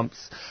hooligan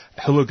clubs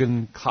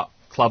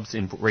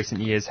in recent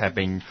years have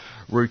been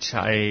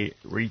routinized,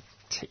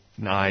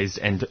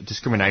 and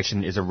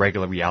discrimination is a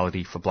regular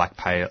reality for black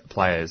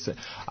players.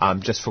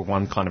 Just for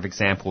one kind of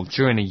example,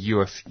 during a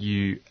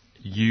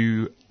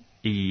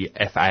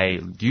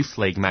UEFA Youth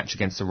League match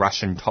against the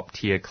Russian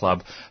top-tier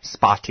club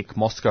Spartak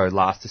Moscow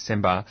last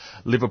December,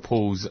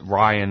 Liverpool's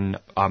Ryan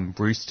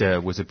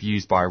Brewster was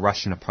abused by a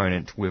Russian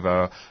opponent with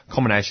a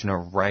combination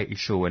of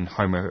racial and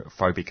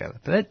homophobic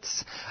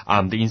epithets.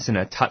 The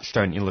incident, a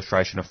touchstone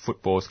illustration of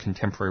football's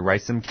contemporary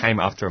racism, came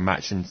after a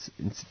match in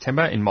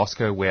September in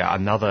Moscow where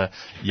another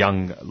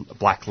young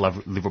black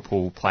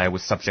Liverpool player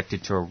was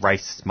subjected to a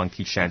racist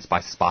monkey chants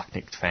by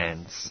Spartak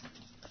fans.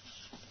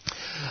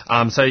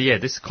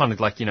 This kind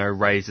of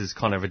raises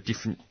kind of a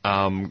different,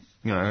 a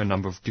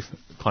number of different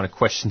kind of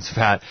questions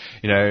about,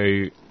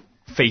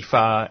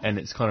 FIFA and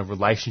its kind of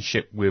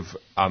relationship with,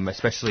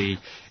 especially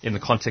in the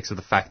context of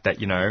the fact that,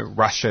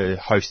 Russia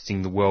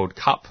hosting the World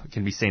Cup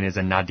can be seen as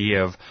a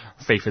nadir of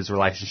FIFA's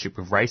relationship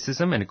with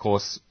racism. And of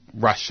course,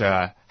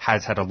 Russia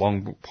has had a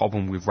long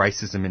problem with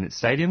racism in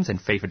its stadiums, and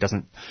FIFA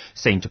doesn't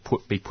seem to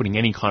be putting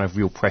any kind of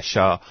real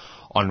pressure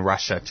on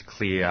Russia to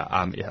clear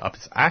up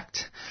its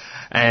act.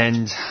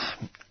 And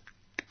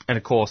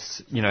of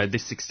course,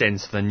 this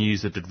extends to the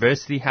news of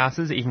diversity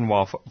houses, even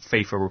while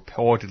FIFA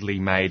reportedly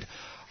made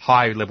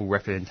high-level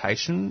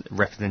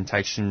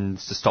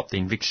representations to stop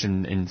the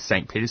eviction in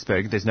St.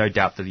 Petersburg. There's no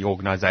doubt that the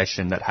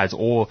organisation that has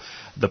all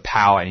the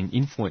power and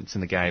influence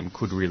in the game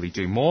could really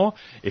do more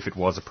if it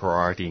was a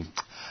priority.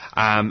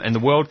 And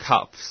the World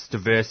Cup's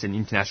diverse and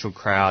international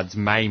crowds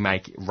may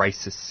make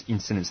racist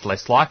incidents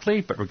less likely,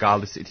 but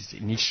regardless, it is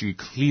an issue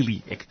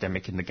clearly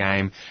academic in the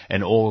game,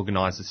 and all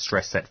organisers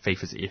stress that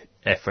FIFA's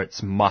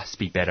efforts must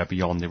be better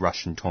beyond the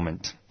Russian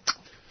torment.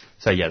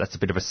 So yeah, that's a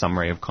bit of a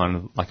summary of kind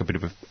of like a bit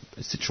of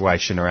a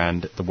situation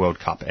around the World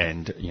Cup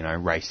and,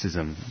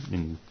 racism.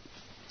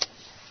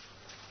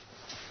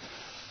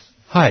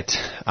 Right.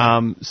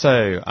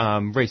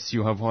 Reece,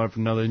 you have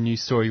another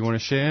news story you want to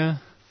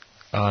share?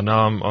 No,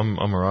 I'm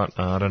alright.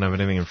 I don't have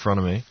anything in front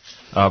of me.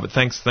 But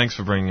thanks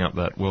for bringing up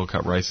that World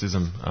Cup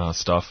racism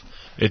stuff.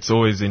 It's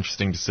always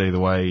interesting to see the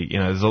way,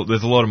 there's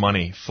a lot of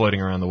money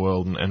floating around the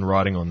world and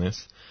riding on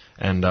this.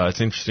 And it's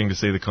interesting to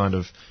see the kind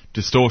of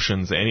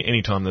distortions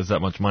any time there's that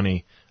much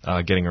money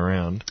getting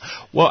around.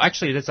 Well,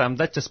 actually,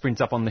 that just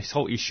brings up on this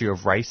whole issue of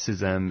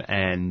racism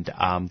and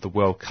the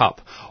World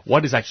Cup.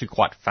 What is actually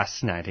quite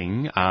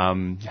fascinating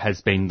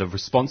has been the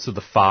response of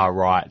the far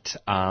right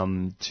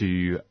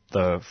to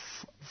the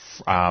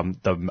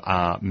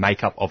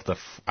makeup of the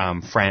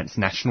France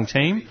national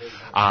team,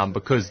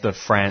 because the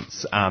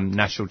France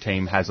national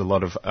team has a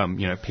lot of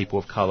people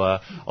of colour,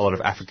 a lot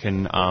of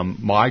African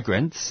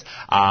migrants.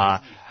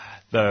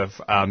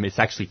 It's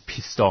actually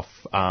pissed off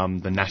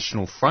the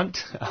National Front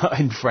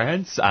in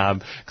France,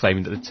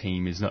 claiming that the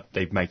team is not.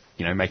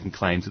 Making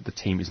claims that the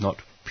team is not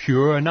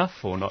pure enough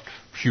or not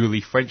purely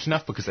French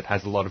enough because it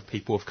has a lot of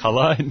people of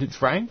colour in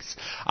its ranks.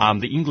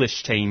 The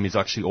English team is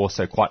actually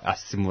also quite a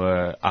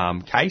similar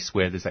case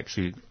where there's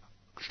actually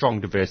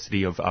strong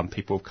diversity of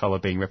people of colour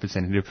being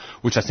representative,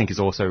 which I think is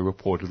also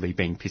reportedly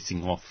being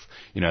pissing off,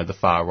 the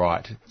far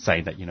right,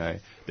 saying that,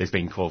 there's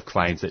been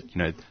claims that,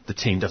 the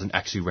team doesn't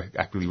actually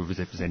accurately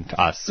represent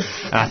us.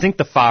 And I think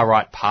the far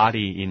right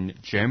party in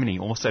Germany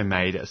also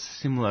made a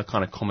similar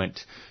kind of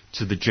comment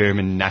to the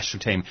German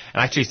national team.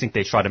 And I actually think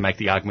they tried to make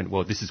the argument,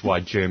 well, this is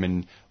why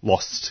Germany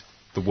lost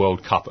the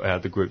World Cup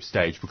the group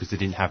stage, because they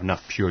didn't have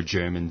enough pure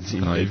Germans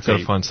in the You've got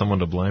to find someone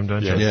to blame,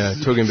 don't you? Yeah,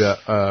 talking about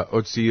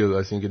Özil,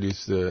 I think it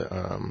is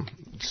the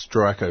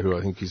striker who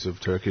I think is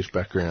of Turkish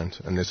background,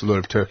 and there's a lot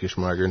of Turkish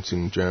migrants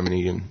in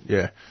Germany,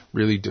 and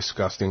really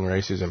disgusting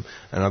racism.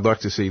 And I'd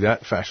like to see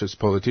that fascist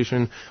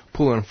politician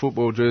pull on a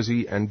football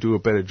jersey and do a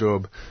better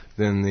job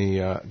than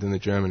the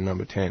German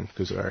number 10,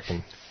 because I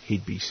reckon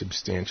he'd be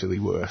substantially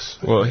worse.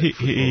 Well,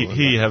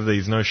 he have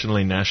these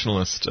notionally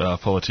nationalist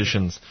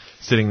politicians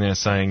sitting there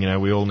saying,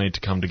 we all need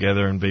to come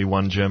together and be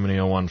one Germany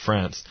or one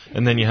France.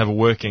 And then you have a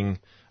working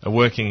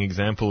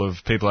example of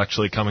people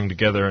actually coming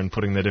together and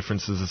putting their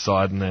differences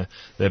aside and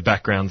their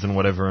backgrounds and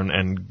whatever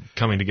and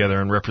coming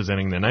together and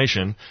representing their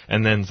nation.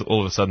 And then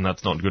all of a sudden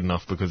that's not good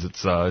enough because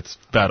it's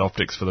bad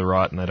optics for the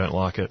right and they don't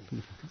like it.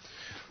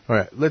 All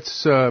right,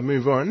 let's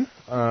move on.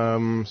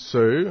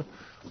 So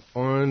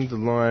on the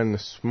line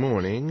this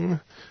morning,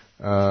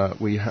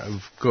 we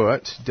have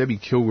got Debbie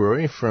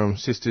Kilroy from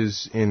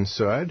Sisters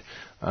Inside,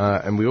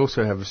 and we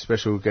also have a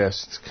special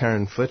guest,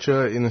 Karen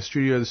Fletcher, in the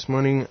studio this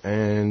morning.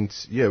 And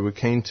we're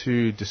keen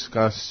to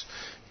discuss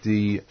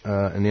the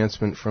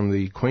announcement from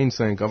the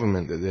Queensland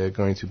government that they're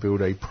going to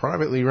build a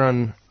privately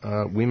run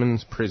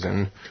women's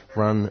prison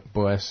run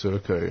by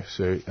Serco.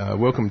 So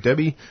welcome,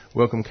 Debbie.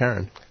 Welcome,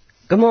 Karen.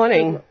 Good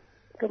morning.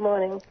 Good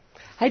morning.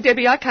 Hey,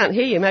 Debbie, I can't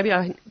hear you. Maybe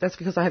that's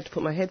because I have to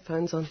put my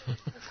headphones on.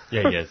 So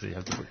you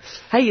have to.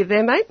 Hey, you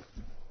there, mate?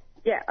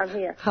 Yeah, I'm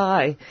here.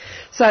 Hi.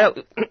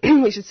 So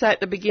we should say at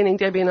the beginning,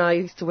 Debbie and I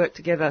used to work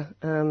together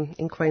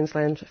in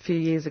Queensland a few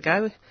years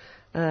ago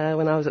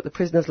when I was at the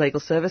Prisoners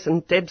Legal Service,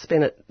 and Deb's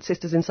been at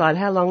Sisters Inside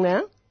how long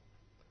now?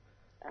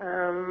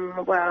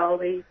 Well,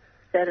 we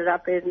set it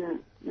up in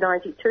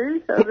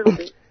 92, so a little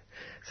bit.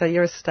 So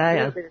you're a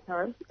stayer. A little bit of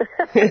time.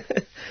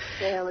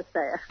 Yeah, I'm a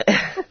stayer.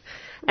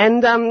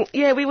 And,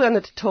 we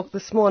wanted to talk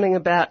this morning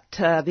about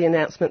the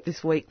announcement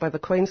this week by the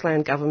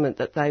Queensland Government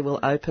that they will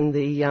open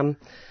the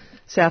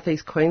South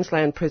East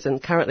Queensland prison,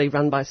 currently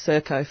run by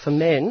Serco for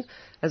men,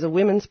 as a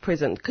women's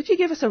prison. Could you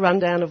give us a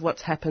rundown of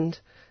what's happened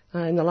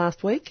in the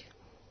last week?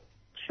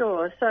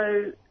 Sure.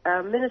 So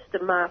Minister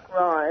Mark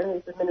Ryan,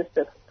 who's the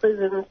Minister for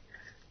Prisons,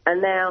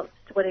 announced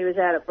when he was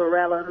out at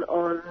Barellan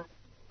on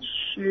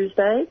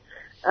Tuesday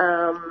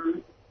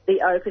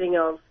the opening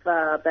of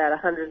about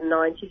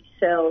 190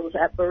 cells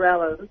at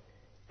Barellan,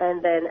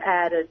 and then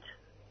added,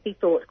 he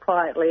thought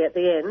quietly at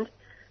the end,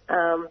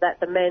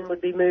 that the men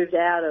would be moved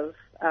out of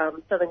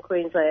Southern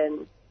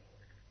Queensland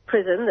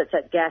prison, that's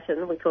at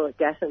Gatton, we call it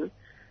Gatton,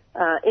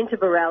 into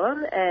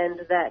Barellan,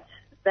 and that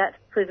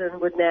prison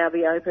would now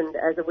be opened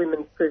as a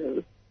women's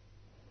prison.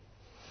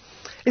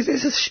 Is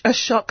this a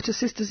shock to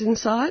sisters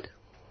inside?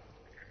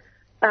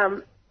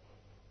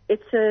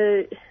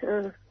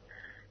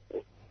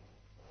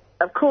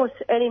 Of course,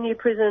 any new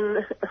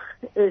prison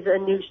is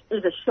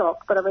a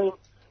shock, but I mean,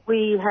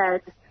 we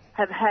have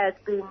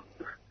been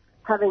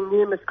having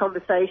numerous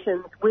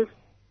conversations with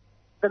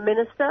the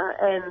Minister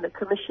and the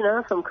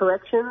Commissioner from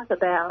Corrections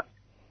about,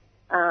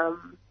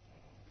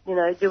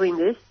 doing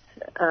this,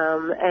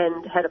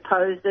 and had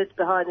opposed it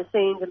behind the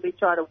scenes, and we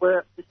tried to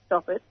work to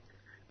stop it.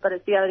 But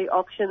it's the only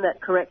option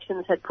that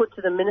Corrections had put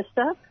to the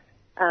Minister.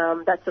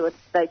 That's what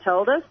they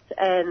told us,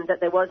 and that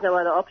there was no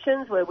other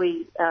options, where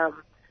we,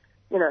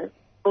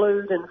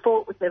 blued and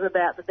fought with them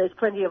about that there's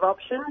plenty of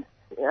options.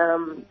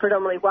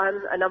 Predominantly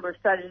a number of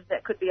strategies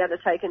that could be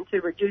undertaken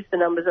to reduce the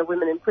numbers of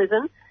women in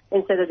prison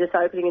instead of just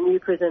opening a new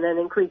prison and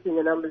increasing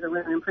the numbers of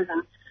women in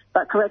prison.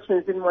 But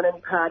Corrections didn't want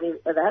any part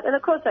of that, and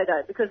of course they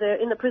don't, because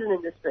they're in the prison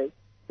industry.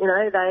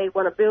 They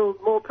want to build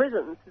more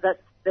prisons.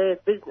 That's their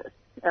business.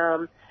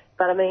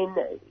 But I mean,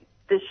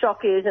 the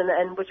shock is,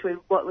 and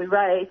what we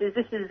raised, is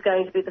this is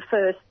going to be the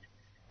first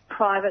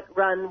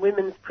private-run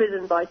women's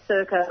prison by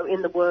Serco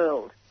in the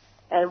world.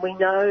 And we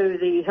know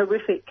the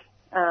horrific,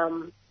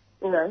 human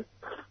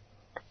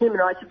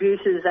rights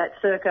abuses that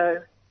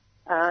Serco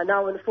are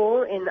known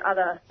for in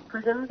other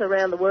prisons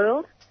around the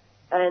world.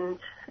 And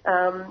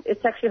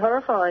it's actually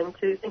horrifying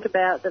to think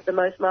about that the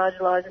most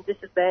marginalised and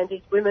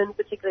disadvantaged women,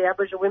 particularly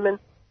Aboriginal women,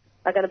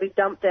 are going to be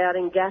dumped out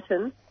in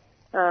Gatton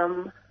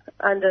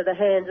under the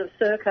hands of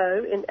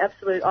Serco in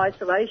absolute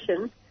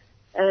isolation,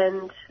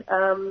 and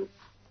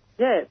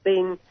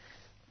being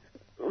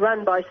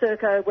run by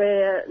Serco,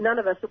 where none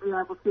of us will be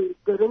able to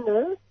get in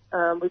there.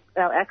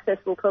 Our access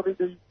will probably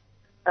be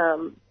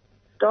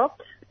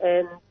stopped,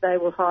 and they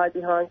will hide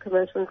behind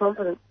commercial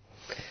incompetence.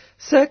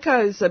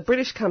 Serco's a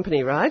British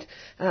company, right?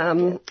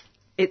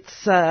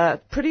 It's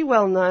pretty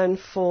well known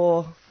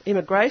for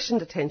immigration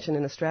detention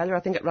in Australia.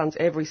 I think it runs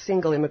every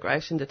single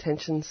immigration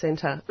detention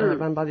centre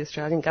run by the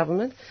Australian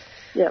government.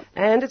 Yep.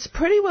 And it's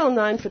pretty well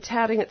known for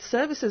touting its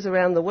services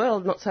around the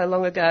world. Not so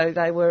long ago,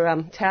 they were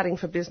touting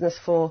for business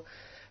for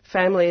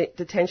family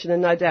detention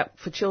and no doubt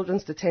for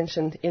children's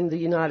detention in the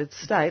United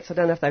States. I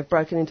don't know if they've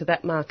broken into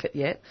that market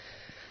yet.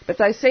 But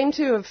they seem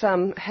to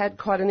have had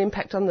quite an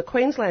impact on the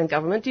Queensland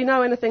government. Do you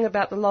know anything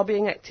about the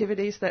lobbying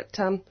activities that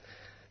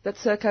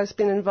Serco's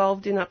been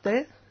involved in up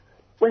there?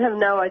 We have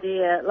no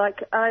idea.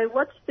 I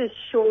watched this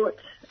short,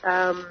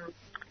 a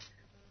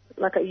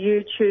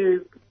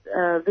YouTube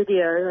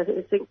video, I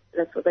think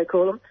that's what they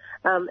call them.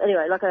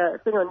 Anyway, like a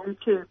thing on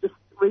YouTube just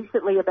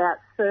recently about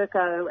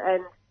Serco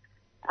and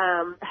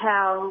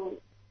how,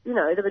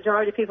 the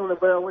majority of people in the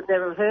world would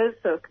never have heard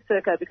of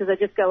Serco because they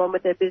just go on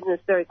with their business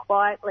very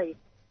quietly.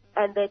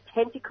 And their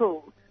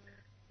tentacles,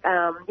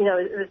 it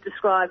was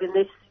described in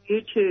this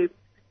YouTube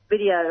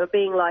video of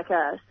being like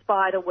a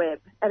spider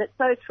web. And it's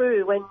so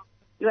true when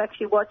you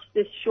actually watch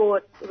this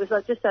short, it was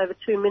like just over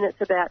 2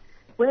 minutes, about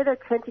where their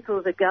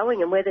tentacles are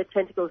going and where their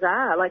tentacles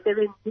are. Like they're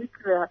in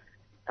nuclear,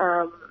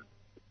 the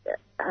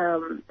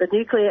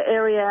nuclear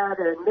area,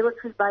 they're in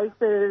military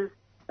bases.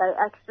 They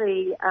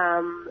actually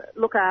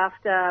look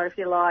after, if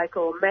you like,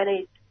 or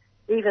manage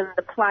even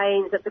the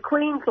planes that the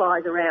Queen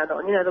flies around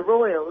on, the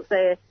Royals.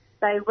 They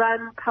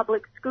run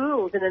public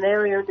schools in an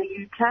area in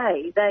the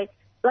UK.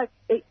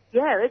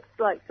 It's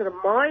like sort of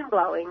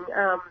mind-blowing.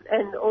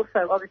 And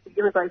also, obviously,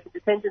 immigration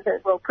detention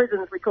centres,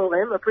 prisons we call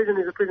them. A prison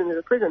is a prison is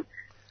a prison.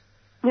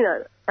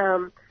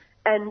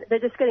 And they're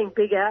just getting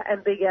bigger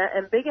and bigger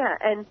and bigger,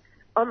 and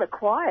on the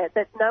quiet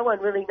that no one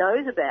really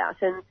knows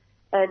about. And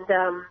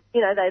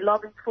they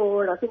lobbied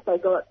for it. I think they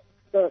got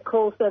the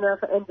call centre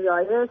for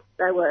NDIS.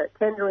 They were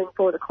tendering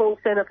for the call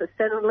centre for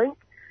Centrelink.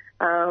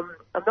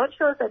 I'm not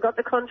sure if they got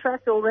the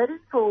contract already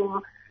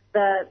for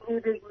the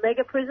new big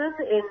mega prison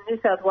in New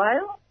South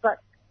Wales, but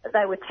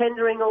they were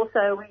tendering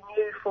also, we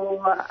knew, for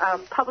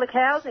public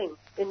housing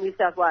in New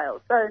South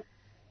Wales. So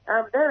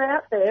they're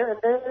out there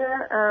and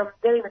they're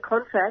getting the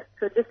contract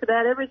for just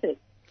about everything.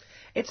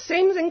 It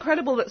seems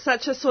incredible that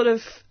such a sort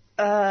of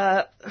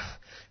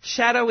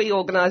shadowy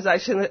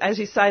organisation that, as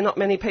you say, not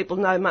many people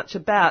know much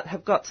about,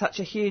 have got such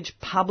a huge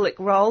public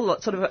role,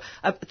 sort of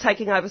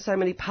taking over so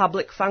many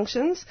public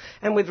functions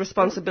and with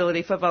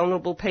responsibility for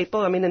vulnerable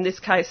people. I mean, in this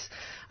case,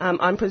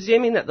 I'm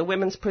presuming that the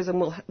women's prison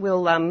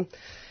will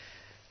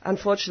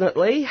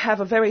unfortunately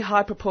have a very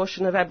high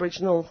proportion of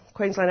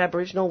Queensland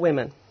Aboriginal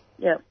women.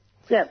 Yeah,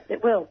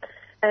 it will.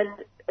 And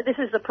this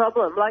is the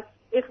problem. Like,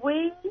 if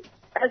we,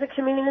 as a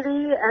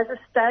community, as a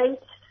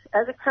state,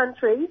 as a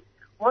country,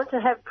 want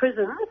to have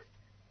prisons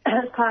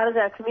as part of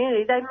our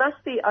community, they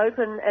must be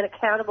open and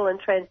accountable and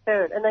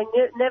transparent, and they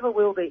never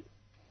will be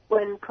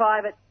when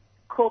private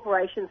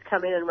corporations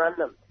come in and run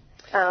them.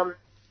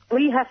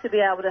 We have to be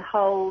able to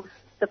hold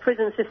the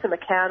prison system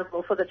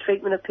accountable for the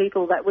treatment of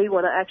people that we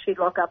want to actually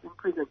lock up in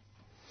prison,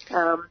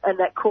 and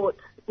that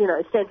courts,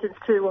 sentence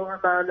to or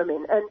remand them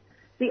in. And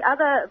the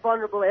other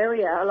vulnerable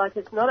area, like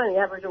it's not only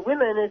Aboriginal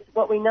women, is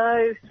what we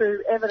know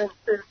through evidence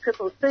through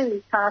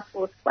CCC, Task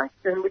Force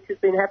Flaxton, which has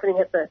been happening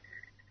at the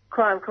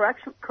Crime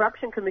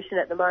Corruption Commission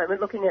at the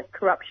moment, looking at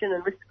corruption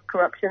and risk of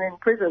corruption in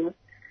prisons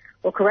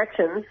or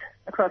corrections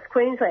across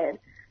Queensland,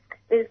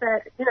 is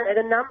that,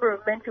 the number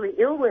of mentally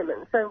ill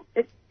women, so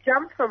it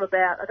jumped from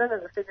about, I don't know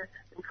the figures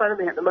in front of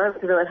me at the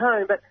moment because I'm at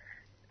home, but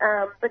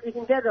you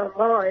can get it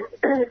online.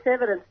 It's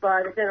evidenced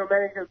by the General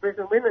Manager of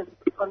Brisbane Women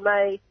on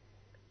May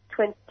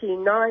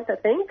 29th, I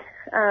think,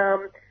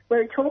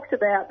 where he talks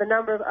about the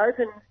number of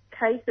open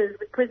cases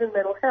with prison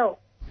mental health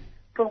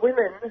for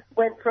women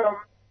went from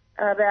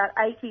about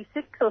 86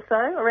 or so,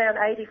 around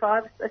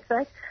 85, let's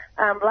say,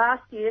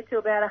 last year to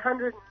about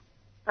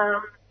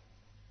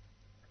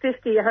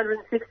 150,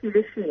 160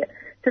 this year.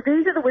 So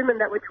these are the women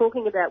that we're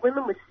talking about,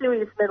 women with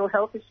serious mental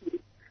health issues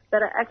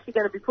that are actually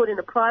going to be put in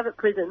a private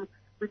prison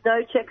with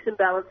no checks and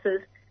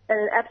balances and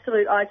in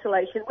absolute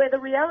isolation, where the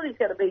reality is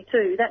going to be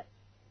too that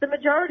the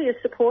majority of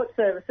support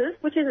services,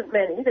 which isn't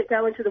many, that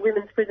go into the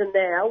women's prison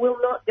now, will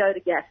not go to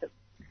Gatton.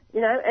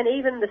 And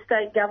even the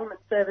state government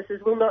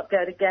services will not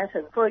go to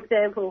Gatton. For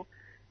example,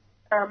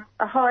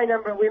 a high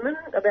number of women,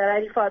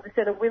 about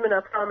 85% of women,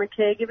 are primary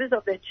caregivers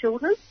of their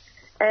children.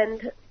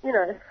 And,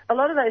 a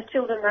lot of those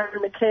children are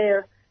in the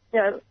care,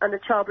 under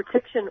child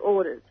protection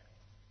orders.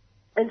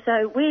 And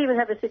so we even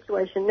have a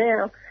situation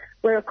now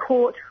where a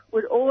court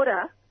would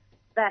order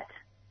that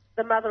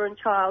the mother and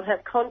child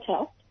have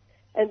contact,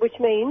 and which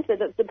means that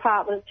the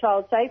Department of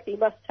Child Safety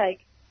must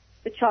take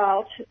the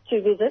child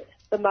to visit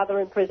the mother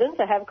in prison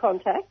to have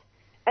contact,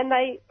 and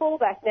they fall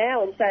back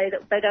now and say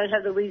that they don't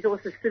have the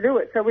resources to do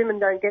it, so women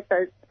don't get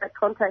that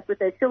contact with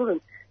their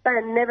children. They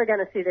are never going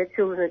to see their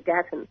children at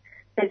Gatton.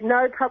 There's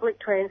no public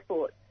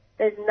transport.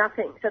 There's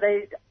nothing. So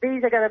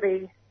these are going to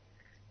be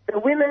the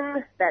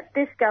women that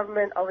this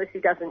government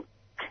obviously doesn't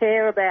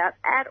care about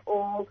at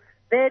all,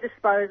 their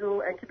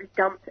disposal, and to be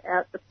dumped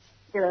out the,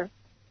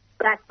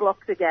 back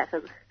blocks of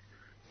Gatton.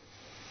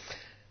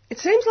 It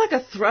seems like a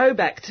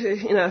throwback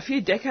to, a few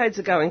decades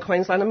ago in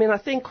Queensland. I mean, I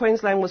think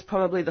Queensland was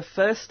probably the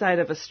first state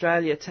of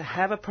Australia to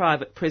have a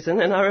private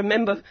prison, and I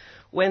remember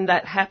when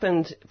that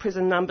happened,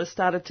 prison numbers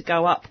started to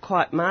go up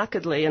quite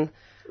markedly, and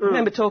I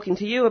remember talking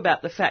to you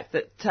about the fact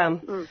that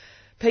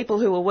people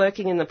who were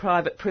working in the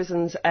private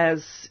prisons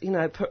as,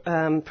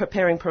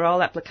 preparing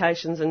parole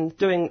applications and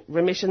doing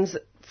remissions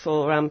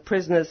for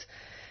prisoners,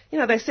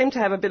 they seem to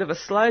have a bit of a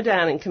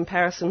slowdown in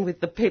comparison with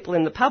the people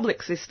in the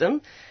public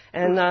system.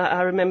 And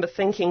I remember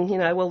thinking,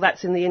 well,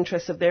 that's in the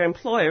interest of their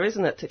employer,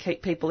 isn't it, to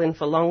keep people in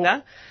for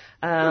longer,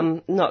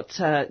 not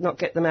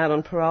get them out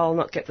on parole,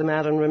 not get them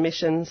out on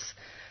remissions.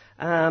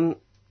 Do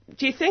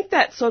you think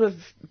that sort of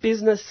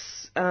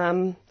business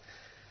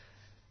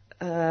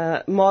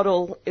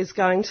model is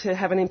going to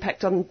have an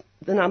impact on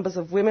the numbers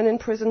of women in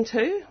prison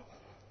too?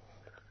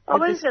 We're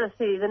going to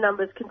see the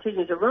numbers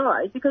continue to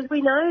rise, because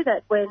we know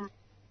that when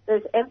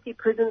there's empty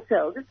prison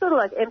cells, it's sort of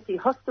like empty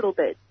hospital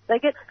beds. They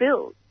get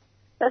filled.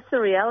 That's the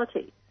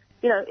reality.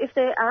 If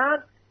there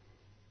aren't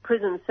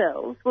prison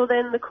cells, well,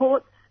 then the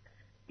courts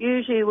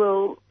usually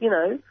will,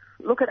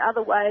 look at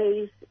other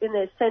ways in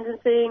their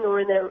sentencing or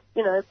in their,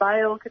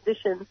 bail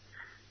conditions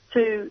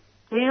to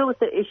deal with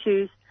the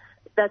issues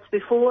that's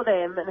before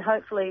them and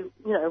hopefully,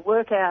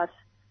 work out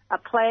a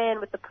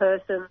plan with the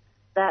person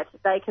that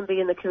they can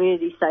be in the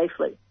community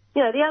safely.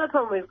 The other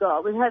problem we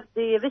have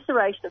the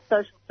evisceration of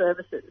social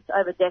services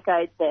over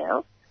decades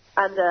now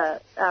under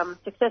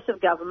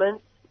successive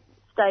governments,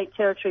 state,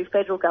 territory,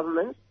 federal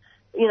governments.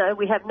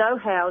 We have no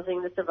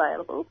housing that's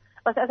available.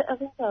 Like I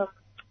think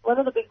one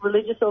of the big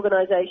religious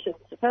organisations,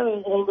 I can't remember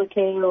if it was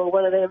Anglican or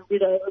one of them,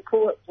 did a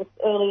report just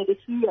earlier this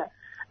year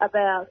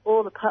about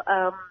all the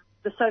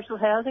social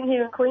housing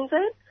here in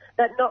Queensland,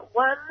 that not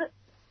one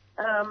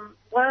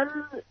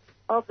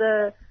of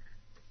the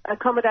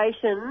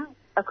accommodation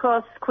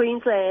across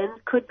Queensland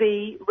could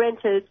be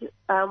rented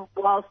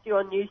whilst you're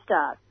on New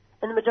Start.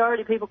 And the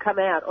majority of people come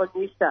out on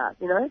New Start,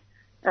 and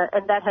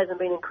that hasn't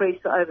been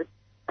increased for over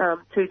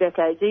 2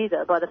 decades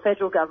either by the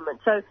federal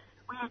government. So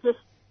we're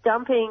just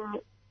dumping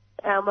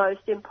our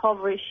most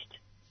impoverished,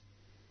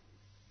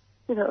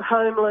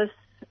 homeless,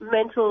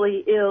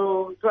 mentally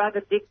ill, drug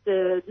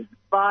addicted,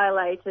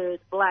 violated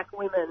black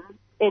women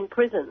in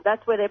prison.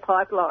 That's where they're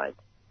pipelined,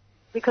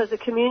 because the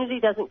community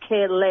doesn't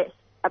care less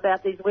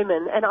about these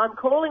women. And I'm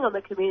calling on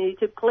the community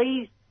to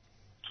please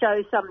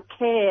show some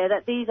care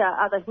that these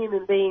are other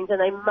human beings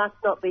and they must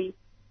not be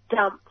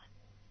dumped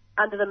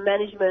under the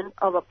management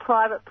of a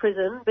private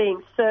prison,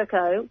 being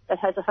Serco, that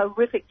has a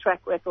horrific track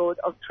record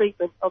of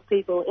treatment of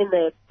people in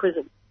their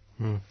prison.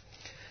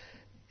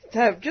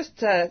 So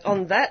just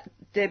on that,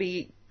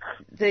 Debbie,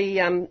 they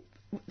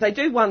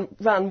do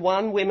run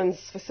one women's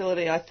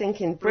facility, I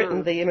think, in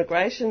Britain, the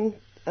immigration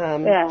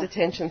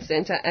detention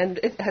centre, and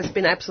it has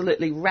been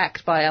absolutely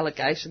racked by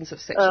allegations of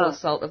sexual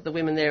assault of the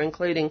women there,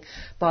 including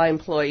by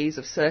employees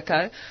of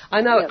Serco.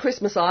 I know at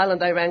Christmas Island,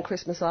 they ran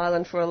Christmas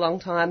Island for a long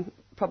time,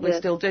 probably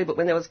still do, but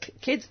when there was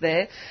kids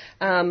there,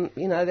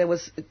 there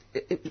was,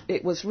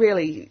 it was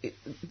really,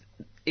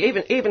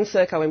 even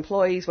Serco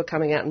employees were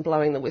coming out and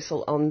blowing the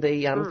whistle on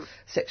the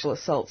sexual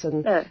assaults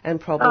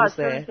and problems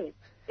there. Terrific.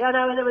 Yeah, I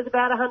know, and there was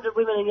about 100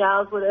 women in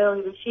Yarlswood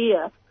earlier this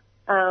year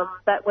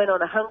that went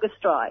on a hunger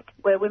strike,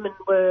 where women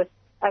were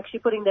actually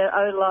putting their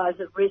own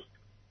lives at risk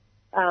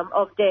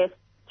of death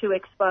to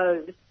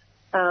expose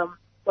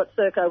what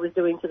Serco was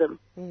doing to them.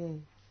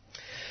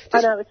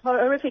 I know, it's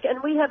horrific.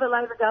 And we have a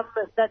Labor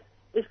government that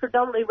is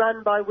predominantly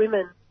run by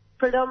women,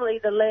 predominantly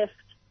the left,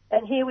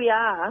 and here we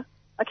are.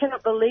 I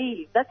cannot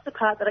believe, that's the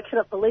part that I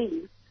cannot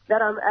believe,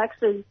 that I'm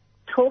actually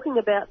talking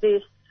about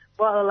this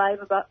while a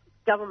Labor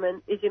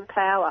government is in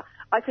power.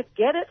 I could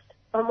get it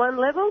on one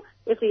level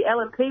if the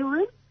LNP were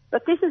in,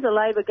 but this is a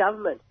Labor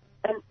government.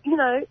 And,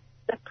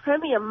 the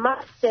Premier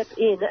must step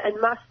in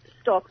and must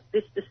stop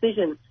this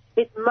decision.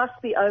 It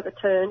must be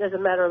overturned as a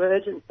matter of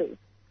urgency.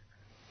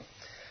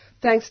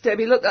 Thanks,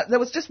 Debbie. Look, there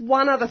was just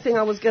one other thing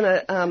I was going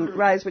to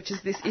raise, which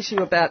is this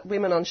issue about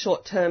women on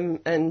short-term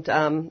and,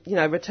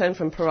 return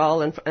from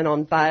parole and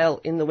on bail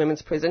in the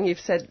women's prison. You've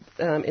said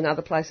in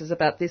other places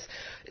about this.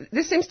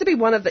 This seems to be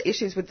one of the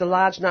issues with the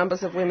large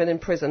numbers of women in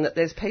prison, that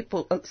there's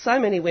so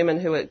many women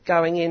who are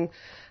going in,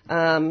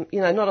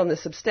 not on the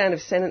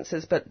substantive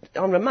sentences, but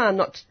on remand,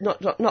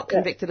 not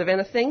convicted of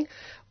anything,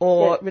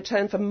 or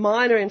return for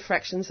minor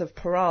infractions of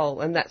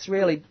parole, and that's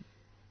really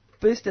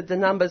boosted the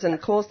numbers and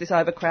caused this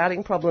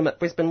overcrowding problem at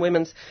Brisbane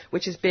Women's,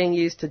 which is being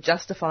used to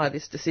justify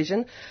this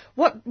decision.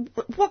 What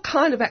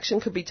kind of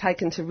action could be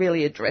taken to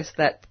really address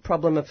that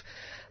problem of,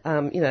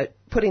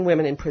 putting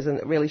women in prison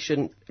that really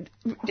shouldn't,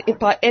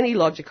 by any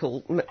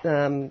logical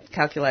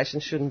calculation,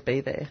 shouldn't be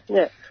there?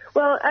 Yeah.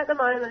 Well, at the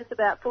moment, it's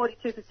about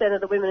 42%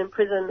 of the women in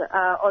prison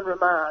are on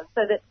remand.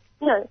 So that,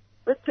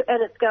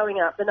 and it's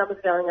going up, the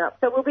number's going up.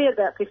 So we'll be at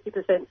about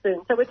 50%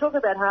 soon. So we're talking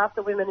about half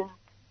the women in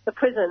the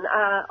prison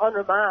are on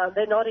remand.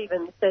 They're not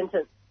even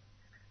sentenced.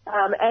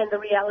 And the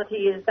reality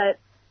is that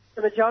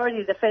the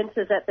majority of the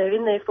offences that they're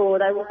in there for,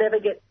 they will never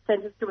get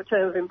sentenced to a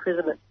term of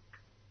imprisonment.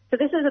 So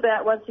this is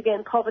about, once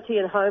again, poverty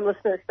and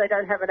homelessness. They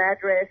don't have an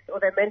address, or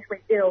they're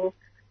mentally ill,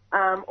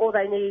 or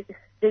they need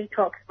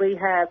detox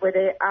rehab where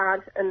there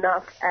aren't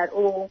enough at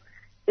all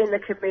in the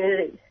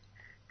community.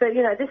 So,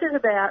 this is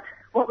about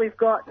what we've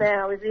got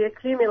now is the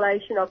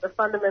accumulation of the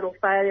fundamental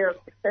failure of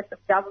successive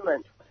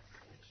government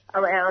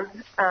around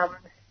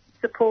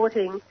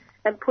supporting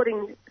and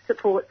putting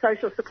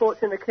social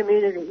supports in the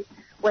community,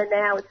 where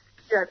now it's,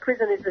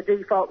 prison is the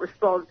default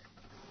response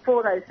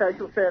for those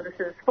social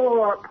services,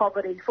 for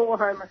poverty, for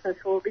homelessness,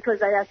 because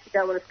they actually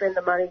don't want to spend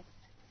the money,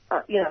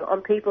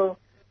 on people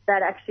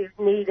that actually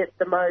need it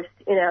the most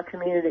in our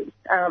communities.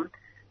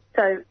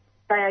 So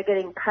they are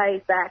getting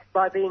paid back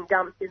by being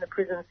dumped in the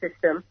prison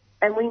system.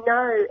 And we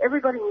know,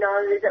 everybody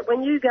knows that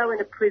when you go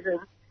into prison,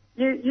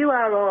 you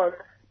are on,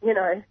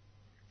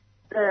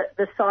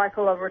 the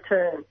cycle of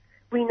return.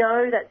 We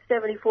know that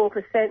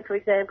 74%, for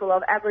example,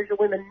 of Aboriginal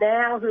women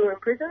now who are in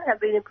prison have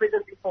been in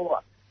prison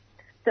before.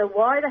 So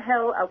why the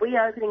hell are we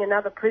opening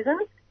another prison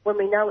when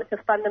we know it's a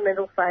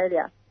fundamental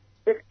failure?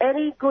 If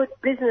any good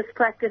business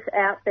practice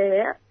out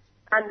there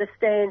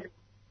understands,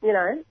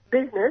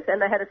 business,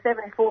 and they had a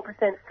 74%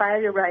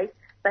 failure rate,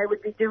 they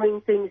would be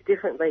doing things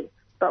differently.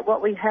 But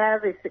what we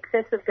have is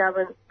successive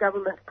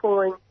governments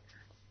pouring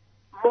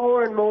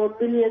more and more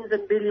millions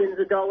and billions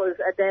of dollars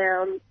are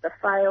down the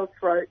failed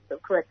throats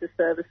of corrective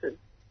services.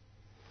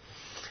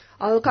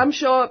 Oh, look, I'm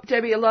sure,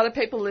 Debbie, a lot of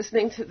people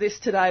listening to this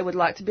today would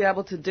like to be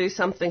able to do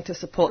something to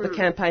support the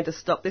campaign to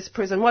stop this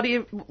prison.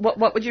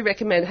 What would you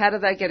recommend? How do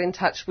they get in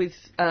touch with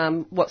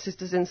what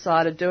Sisters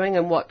Inside are doing,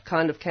 and what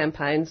kind of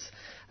campaigns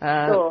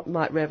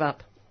might rev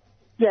up?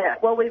 Yeah,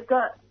 well, we've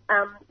got,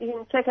 you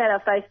can check out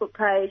our Facebook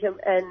page,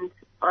 and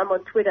I'm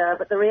on Twitter,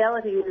 but the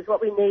reality is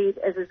what we need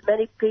is as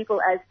many people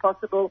as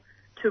possible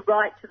to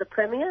write to the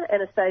Premier,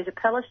 Anastasia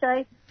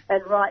Palaszczuk,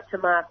 and write to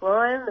Mark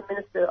Ryan, the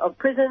Minister of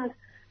Prisons,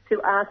 to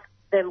ask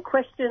them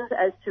questions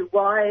as to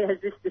why has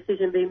this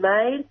decision been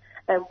made,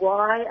 and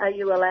why are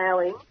you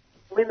allowing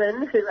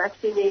women who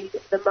actually need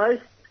the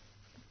most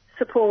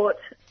support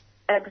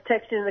and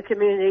protection in the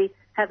community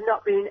have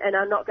not been and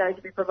are not going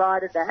to be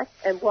provided that,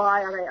 and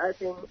why are they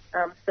opening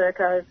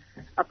Serco,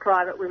 a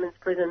private women's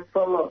prison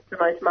for the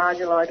most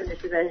marginalised and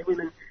disadvantaged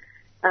women.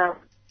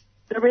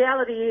 The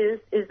reality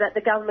is that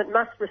the government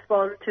must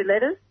respond to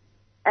letters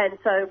And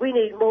so we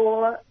need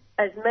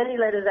as many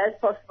letters as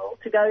possible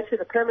to go to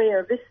the Premier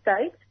of this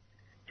state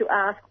to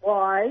ask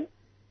why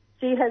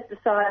she has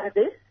decided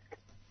this,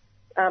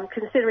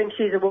 considering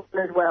she's a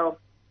woman as well.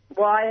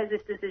 Why has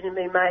this decision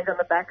been made on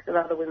the backs of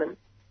other women?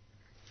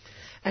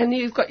 And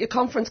you've got your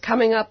conference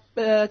coming up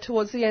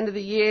towards the end of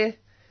the year.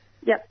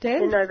 Yep,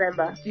 Dan? in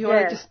November. You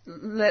want to just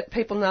let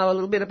people know a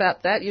little bit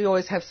about that? You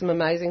always have some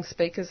amazing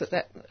speakers at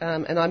that,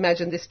 and I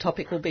imagine this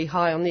topic will be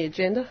high on the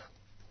agenda.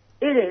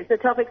 It is. The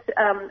topic's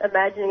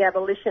imagining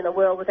abolition, a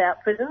world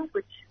without prisons,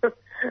 which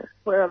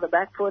we're on the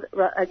back foot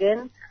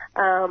again,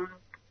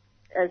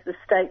 as the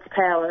state's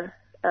power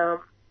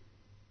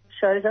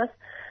shows us.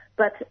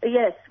 But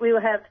yes, we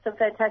will have some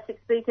fantastic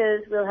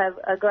speakers. We'll have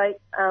a great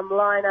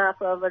line-up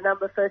of a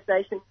number of First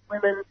Nations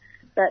women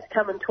that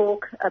come and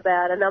talk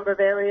about a number of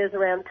areas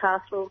around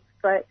carceral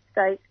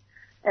state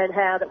and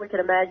how that we can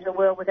imagine a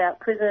world without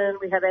prison.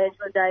 We have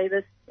Angela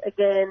Davis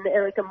again,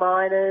 Erica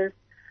Miners.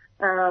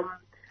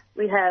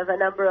 We have a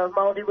number of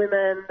Māori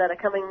women that are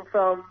coming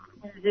from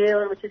New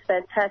Zealand, which is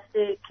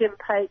fantastic. Kim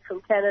Pate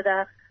from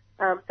Canada.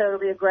 So it'll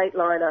be a great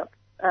lineup.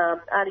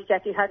 Auntie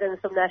Jackie Huggins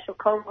from National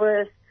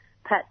Congress.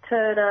 Pat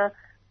Turner,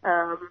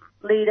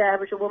 lead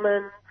Aboriginal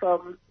woman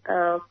from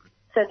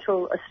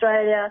Central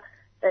Australia.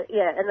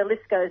 And the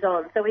list goes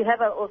on. So we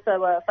have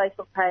also a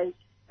Facebook page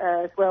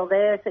as well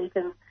there, so you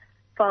can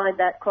find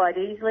that quite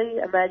easily,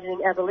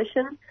 Imagining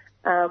Abolition,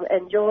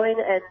 and join.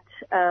 And,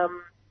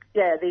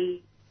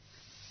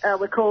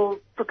 we call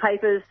for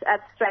papers,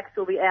 abstracts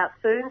will be out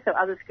soon, so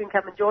others can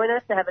come and join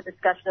us to have a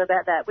discussion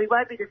about that. We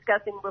won't be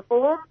discussing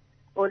reform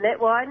or net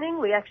widening.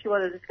 We actually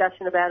want a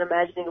discussion about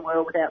imagining a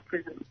world without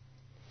prisons.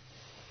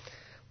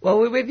 Well,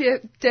 we're with you,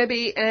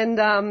 Debbie,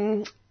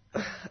 and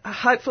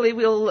hopefully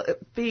we'll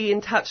be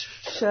in touch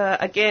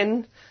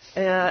again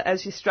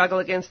as you struggle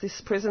against this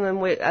prison,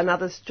 and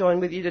others join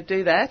with you to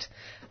do that.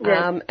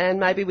 Yeah. And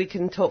maybe we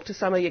can talk to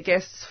some of your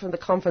guests from the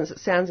conference. It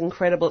sounds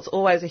incredible. It's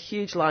always a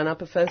huge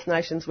lineup of First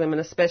Nations women,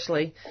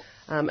 especially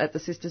at the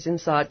Sisters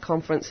Inside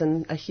conference,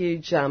 and a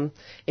huge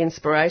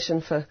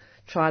inspiration for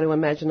trying to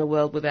imagine a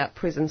world without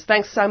prisons.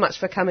 Thanks so much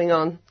for coming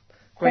on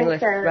Green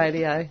Left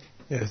Radio.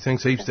 Yeah,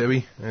 thanks heaps,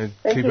 Debbie.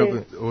 Keep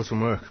up the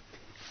awesome work.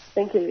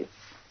 Thank you.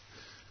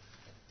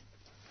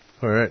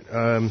 All right.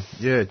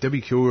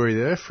 Debbie Kilroy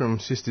there from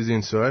Sisters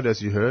Inside,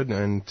 as you heard,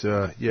 and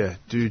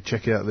do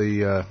check out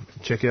the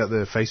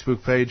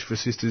Facebook page for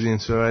Sisters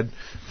Inside.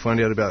 Find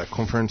out about the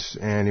conference,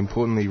 and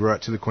importantly,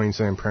 write to the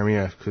Queensland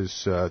Premier,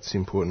 because it's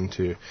important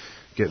to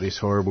get this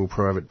horrible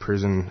private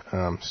prison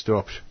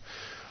stopped.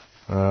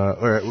 All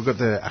right, we've got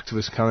the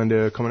activist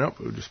calendar coming up.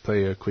 We'll just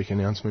play a quick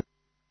announcement.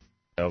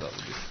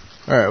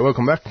 All right,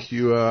 welcome back.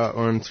 You are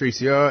on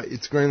 3CR.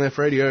 It's Green Left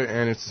Radio,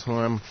 and it's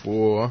time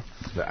for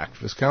the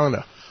activist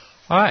calendar.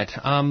 All right,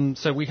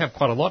 so we have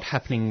quite a lot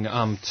happening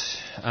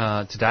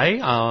today.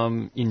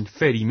 In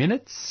 30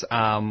 minutes,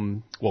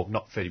 in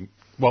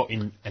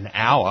an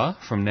hour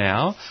from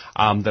now,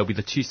 there'll be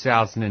the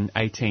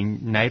 2018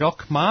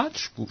 NAIDOC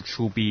March, which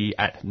will be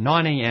at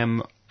 9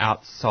 a.m.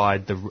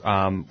 outside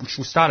which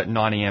will start at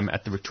 9 a.m.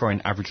 at the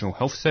Victorian Aboriginal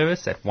Health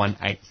Service at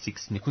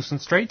 186 Nicholson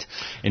Street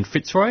in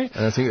Fitzroy.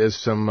 And I think there's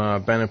some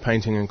banner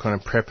painting and kind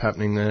of prep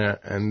happening there,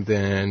 and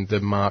then the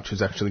march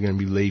is actually going to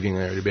be leaving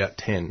there at about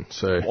 10.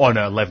 So. Oh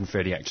no,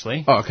 11:30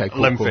 actually. Oh, okay, cool.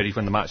 11:30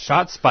 when the march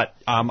starts, but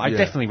I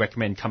definitely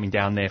recommend coming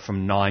down there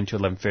from 9 to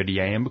 11:30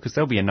 a.m. because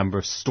there'll be a number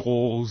of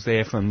stalls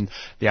there from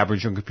the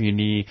Aboriginal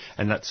community,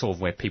 and that's sort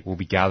of where people will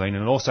be gathering.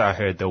 And also I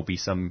heard there'll be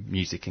some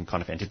music and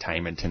kind of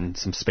entertainment and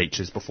some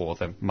speeches before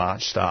the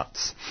march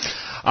starts.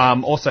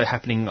 Also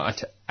happening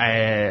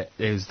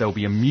there'll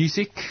be an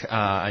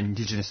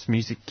Indigenous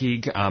music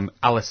gig.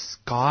 Alice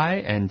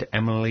Guy and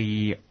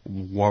Emily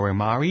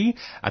Warimari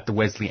at the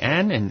Wesley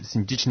Ann, and it's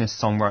Indigenous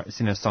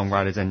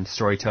singer-songwriters and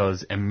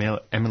storytellers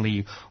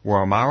Emily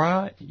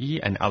Warimari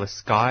and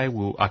Alice Guy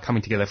are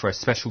coming together for a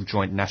special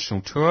joint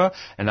national tour,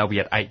 and they'll be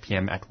at 8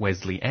 p.m. at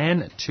Wesley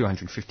Ann,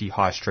 250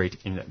 High Street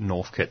in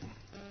Northcote.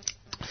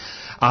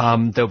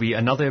 There'll be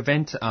another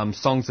event,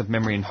 Songs of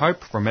Memory and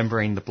Hope,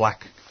 remembering the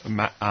Black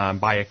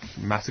Bayek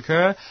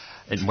Massacre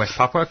in West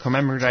Papua,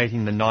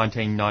 commemorating the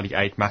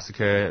 1998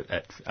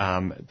 massacre.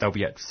 They'll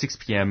be at 6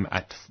 p.m.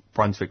 at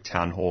Brunswick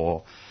Town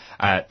Hall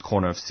at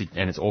corner of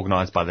Sydney, and it's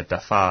organised by the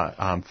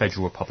Darfur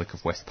Federal Republic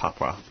of West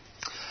Papua.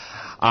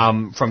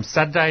 From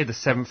Saturday, the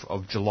 7th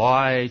of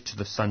July to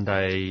the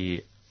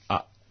Sunday,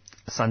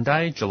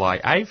 July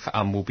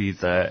 8th, will be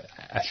the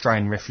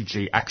Australian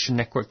Refugee Action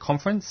Network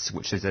Conference,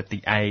 which is at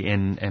the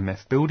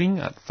ANMF building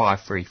at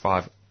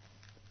 535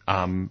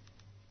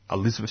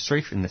 Elizabeth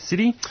Street in the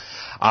city.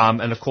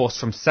 And of course,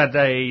 from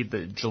Saturday,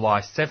 the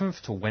July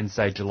 7th to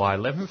Wednesday, July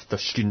 11th, the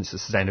Students'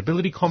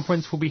 Sustainability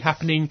Conference will be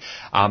happening,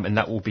 and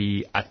that will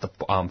be at the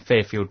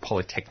Fairfield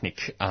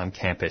Polytechnic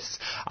campus.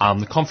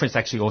 The conference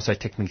actually also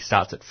technically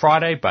starts at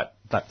Friday, but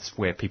that's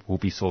where people will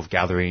be sort of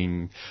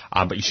gathering.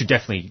 But you should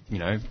definitely,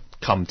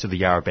 come to the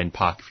Yarra Bend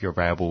Park if you're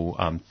available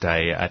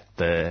day at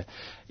to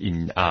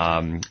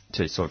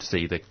sort of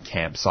see the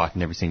campsite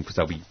and everything, because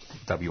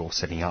they'll be all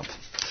setting up.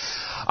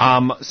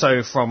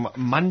 So from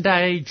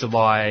Monday,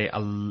 July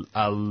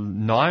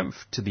 9th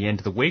to the end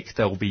of the week,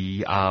 there will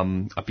be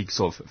a big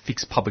sort of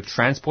fixed public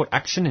transport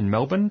action in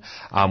Melbourne.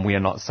 We are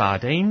not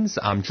sardines.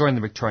 During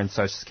the Victorian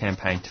Socialist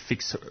campaign to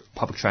fix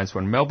public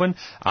transport in Melbourne,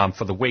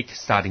 for the week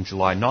starting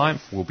July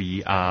 9th, we'll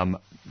be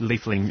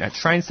leafleting at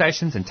train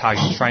stations and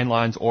targeting train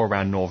lines all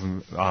around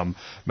northern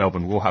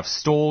Melbourne. We'll have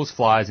stalls,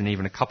 flyers, and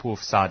even a couple of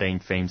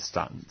sardine-themed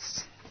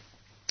stunts.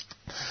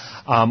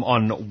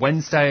 On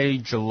Wednesday,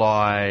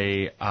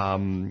 July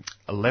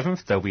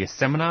 11th, there'll be a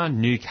seminar,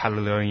 New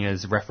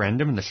Caledonia's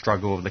Referendum and the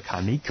Struggle of the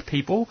Carnic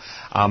People,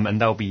 and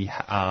they'll be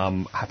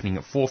happening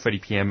at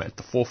 4:30pm at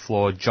the 4th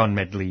floor John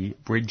Medley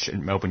Bridge at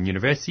Melbourne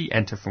University.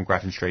 Enter from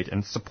Grattan Street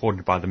and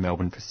supported by the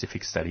Melbourne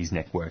Pacific Studies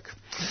Network.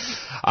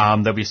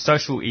 There'll be a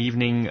social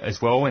evening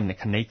as well in the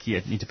Carnegie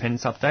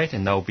Independence Update,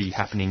 and they'll be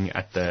happening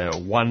at the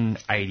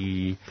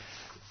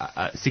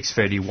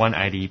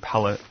 630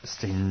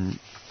 Palestine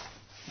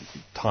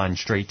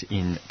Street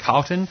in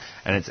Carlton,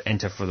 and it's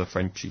enter for the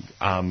Frenchie.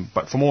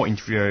 But for more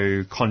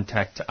info,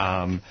 contact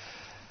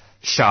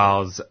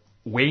Charles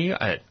Wee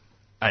at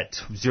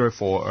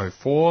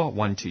 0404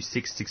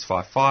 126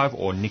 655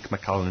 or Nick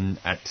McCullen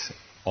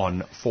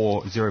on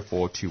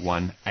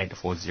 40421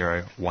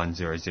 840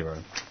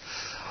 100.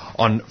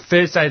 On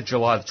Thursday,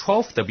 July the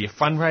 12th, there'll be a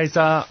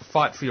fundraiser,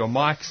 Fight for Your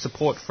Mic,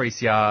 support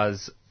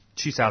 3CR's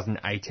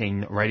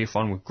 2018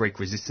 Radiothon with Greek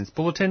Resistance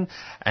Bulletin,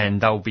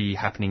 and they'll be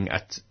happening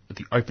at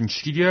the Open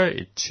Studio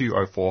at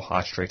 204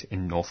 High Street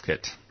in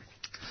Northcote.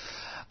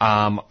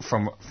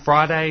 From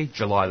Friday,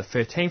 July the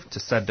 13th to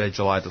Saturday,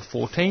 July the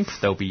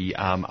 14th, there'll be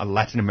a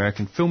Latin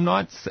American film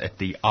nights at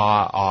the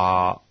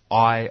IRL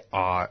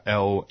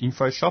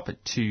Info Shop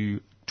at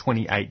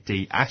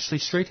 228D Ashley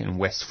Street in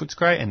West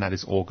Footscray, and that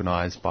is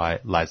organised by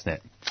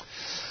Lasnet.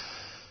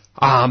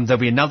 There'll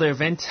be another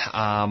event,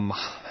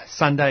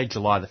 Sunday,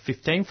 July the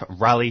 15th,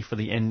 rally for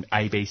the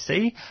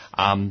ABC.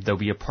 There'll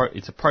be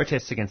it's a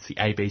protest against the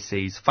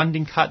ABC's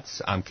funding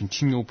cuts,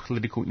 continual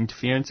political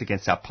interference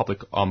against our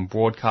public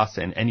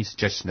broadcaster, and any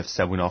suggestion of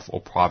selling off or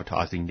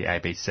privatising the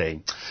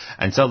ABC.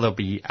 And so they'll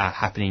be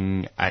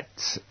happening at...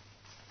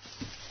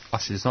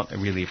 Actually, there's not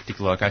really a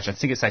particular location. I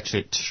think it's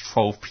actually at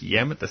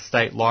 12pm at the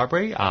State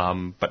Library,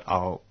 but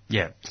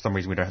for some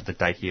reason we don't have the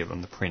date here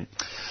on the print.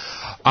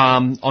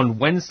 On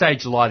Wednesday,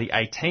 July the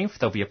 18th,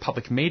 there'll be a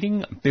public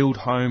meeting, Build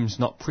Homes,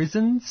 Not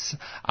Prisons,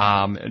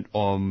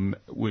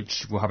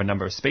 which will have a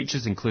number of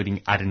speeches,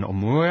 including Aden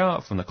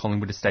Omura from the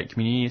Collingwood Estate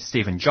Community,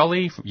 Stephen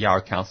Jolly, from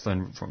Yarra Council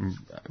and from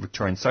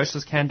Victorian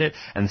Socialist candidate,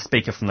 and the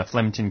speaker from the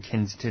Flemington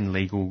Kensington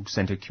Legal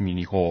Centre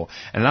Community Hall.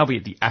 And they'll be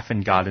at the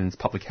Affin Gardens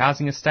Public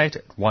Housing Estate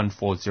at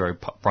 140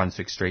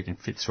 Brunswick Street in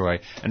Fitzroy,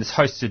 and it's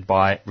hosted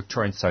by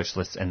Victorian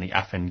Socialists and the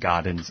Affin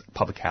Gardens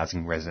Public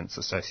Housing Residents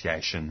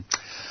Association.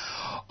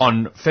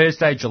 On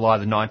Thursday, July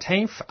the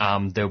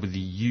 19th, there will be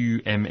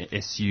the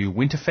UMSU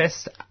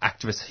Winterfest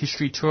Activist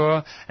History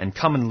Tour, and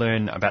come and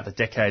learn about the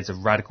decades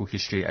of radical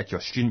history at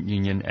your student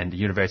union and the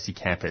university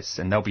campus.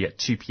 And they'll be at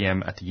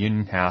 2pm at the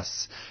Union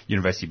House,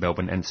 University of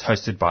Melbourne, and it's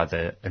hosted by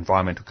the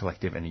Environmental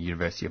Collective and the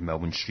University of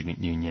Melbourne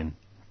Student Union.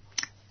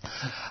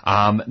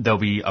 There'll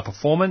be a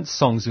performance,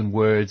 Songs and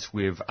Words,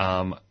 with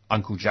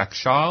Uncle Jack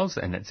Charles,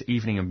 and it's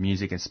Evening of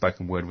Music and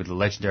Spoken Word with the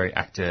legendary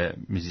actor,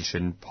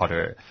 musician,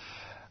 potter,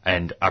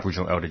 and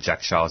Aboriginal elder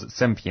Jack Charles at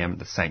 7pm at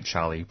the St.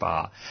 Charlie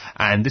Bar.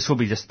 And this will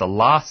be just the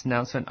last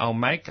announcement I'll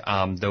make.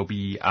 There'll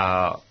be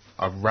a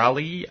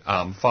rally,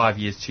 5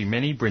 years too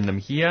many, bring them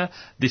here.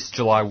 This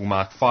July will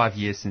mark 5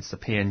 years since the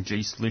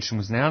PNG solution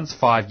was announced,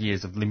 5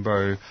 years of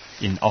limbo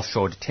in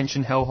offshore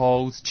detention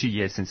hellholes, 2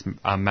 years since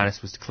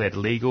Manus was declared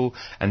illegal,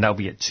 and they'll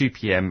be at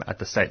 2pm at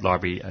the State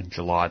Library on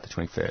July the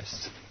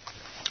 21st.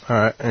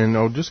 Alright, and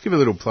I'll just give a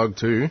little plug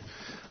too.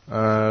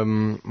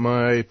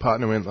 My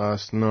partner went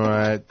last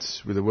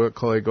night with a work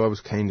colleague. I was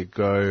keen to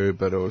go,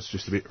 but I was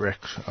just a bit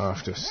wrecked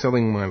after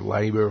selling my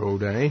labour all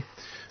day.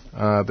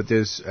 But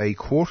there's a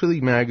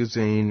quarterly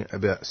magazine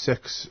about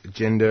sex,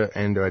 gender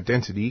and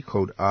identity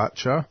called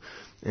Archer,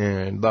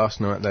 and last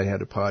night they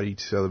had a party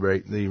to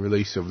celebrate the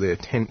release of their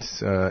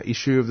 10th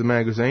issue of the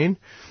magazine.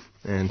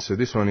 And so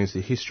this one is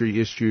the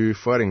history issue,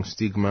 Fighting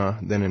Stigma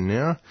Then and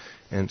Now,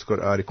 and it's got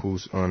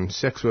articles on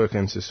sex work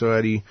and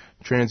society,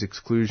 trans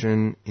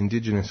exclusion,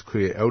 Indigenous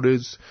queer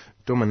elders,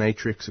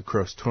 dominatrix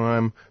across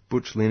time,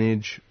 butch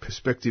lineage,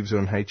 perspectives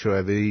on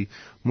HIV,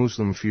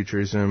 Muslim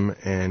futurism,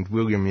 and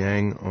William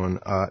Yang on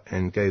art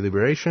and gay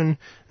liberation,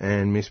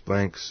 and Miss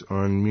Blanks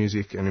on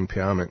music and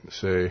empowerment.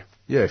 So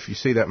yeah, if you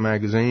see that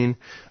magazine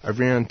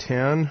around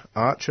town,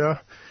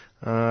 Archer,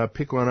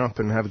 pick one up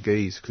and have a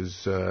gaze,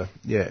 because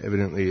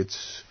evidently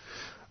it's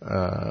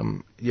a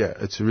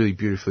really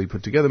beautifully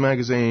put together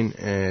magazine,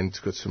 and it's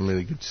got some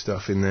really good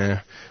stuff in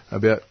there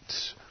about,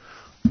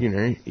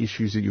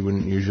 issues that you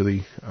wouldn't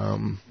usually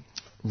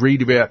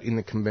read about in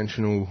the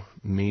conventional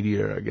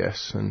media, I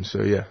guess. And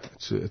so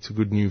it's a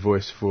good new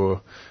voice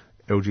for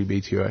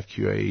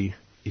LGBTIQA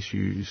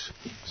issues,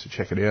 so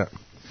check it out.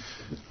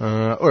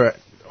 Alright,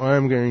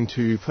 I'm going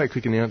to play a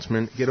quick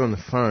announcement, get on the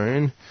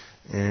phone,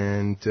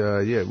 And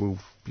we'll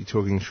be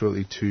talking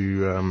shortly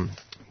to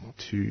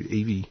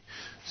Evie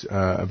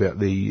about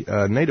the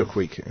NAIDOC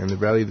week and the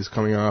rally that's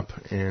coming up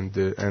and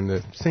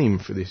the theme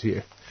for this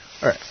year.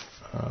 All right,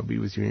 I'll be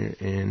with you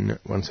in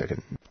 1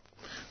 second.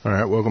 All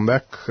right, welcome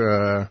back.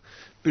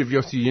 Bit of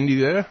Yossi Yindi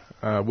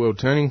there, World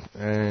Turning,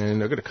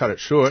 and I've got to cut it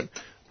short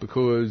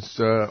because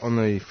on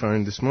the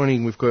phone this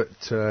morning we've got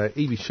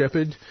Evie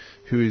Shepherd,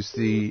 who is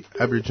the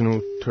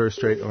Aboriginal Torres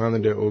Strait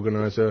Islander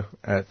organiser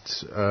at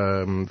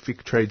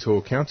Vic Trades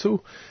Hall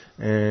Council.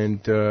 And,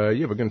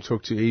 we're going to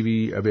talk to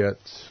Evie about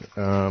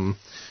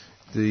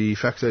the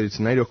fact that it's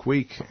NAIDOC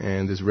week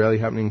and there's a rally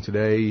happening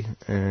today.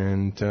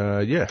 And,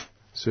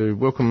 so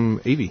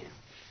welcome, Evie.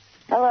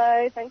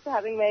 Hello, thanks for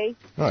having me.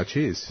 Oh,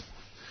 cheers.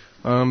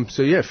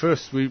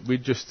 First we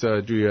just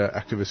do our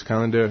activist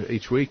calendar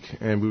each week,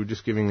 and we were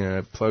just giving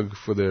a plug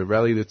for the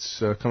rally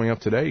that's coming up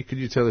today. Could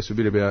you tell us a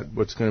bit about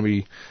what's going to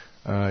be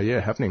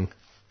happening?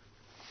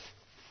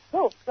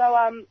 Cool.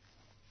 So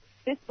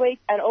this week,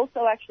 and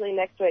also actually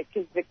next week,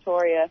 because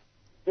Victoria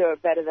do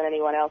it better than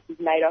anyone else, is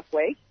NAIDOC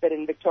week, but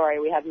in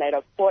Victoria we have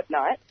NAIDOC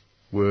fortnight.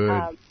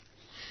 Word.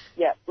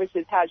 Which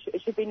is how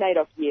it should be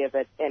NAIDOC year,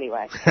 but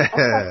anyway.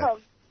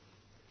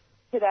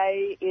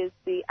 Today is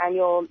the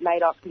annual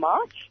NAIDOC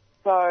March.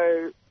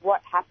 So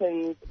what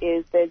happens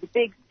is there's a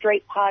big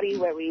street party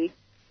where we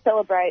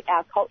celebrate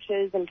our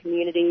cultures and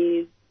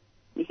communities.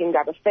 You can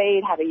grab a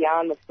feed, have a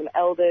yarn with some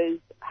elders,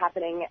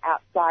 happening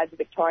outside the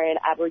Victorian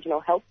Aboriginal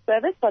Health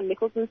Service on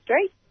Nicholson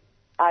Street,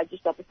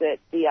 just opposite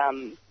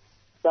the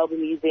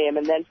Melbourne Museum.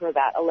 And then from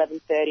about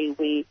 11:30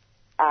 we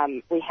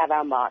have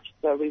our march.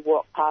 So we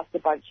walk past a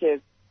bunch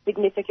of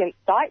significant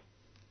sites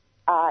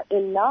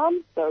in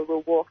Naarm. So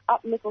we'll walk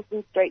up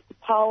Nicholson Street to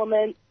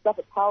Parliament, stop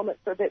at Parliament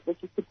for a bit,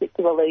 which is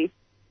particularly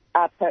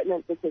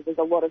pertinent because there's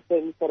a lot of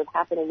things sort of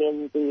happening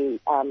in the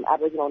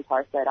Aboriginal and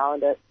Torres Strait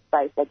Islander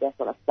space, I guess,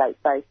 on a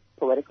state-based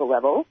political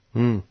level.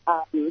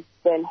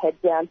 Then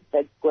head down to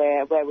Fed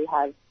Square, where we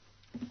have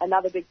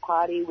another big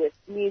party with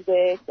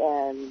music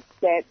and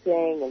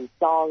dancing and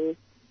songs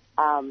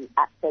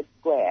at Fed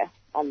Square,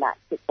 and that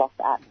kicks off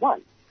at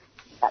 1.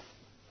 That's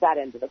that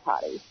end of the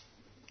party.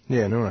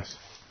 Yeah, nice.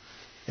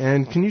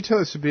 And can you tell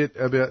us a bit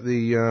about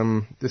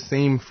the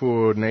theme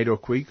for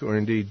NAIDOC week, or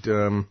indeed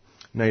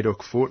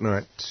NAIDOC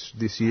fortnight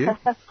this year?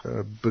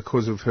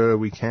 Because of her,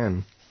 we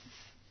can.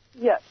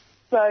 Yeah.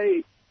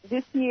 So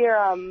this year,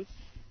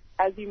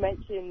 as you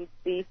mentioned,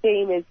 the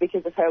theme is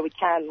because of her, we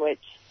can,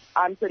 which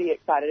I'm pretty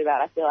excited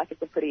about. I feel like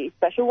it's a pretty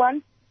special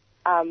one,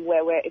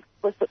 where we're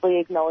explicitly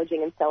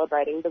acknowledging and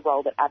celebrating the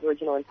role that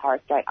Aboriginal and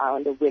Torres Strait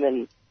Islander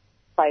women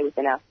play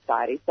within our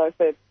society. So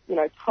for,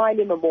 time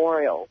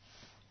immemorial,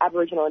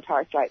 Aboriginal and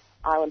Torres Strait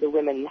Islander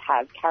women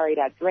have carried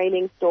out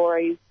dreaming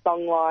stories,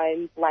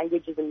 songlines,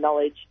 languages and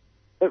knowledge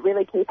that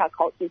really keep our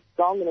cultures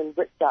strong and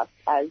enrich us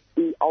as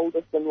the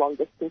oldest and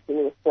longest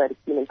continuous thread of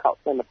human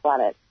culture on the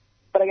planet.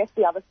 But I guess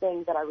the other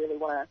thing that I really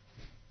want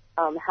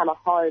to hammer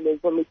home is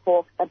when we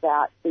talk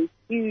about these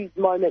huge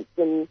moments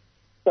in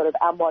sort of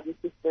our modern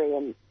history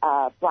and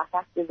black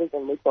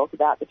activism, we talk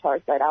about the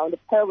Torres Strait Islander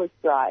Pearler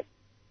Strike,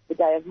 the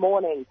Day of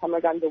Mourning,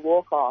 Tamaraganga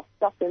Walk-Off,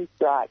 Stockton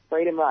Strike,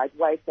 Freedom Rise,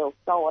 Wave Hill,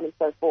 so on and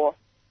so forth.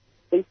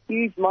 These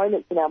huge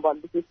moments in our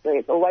modern history,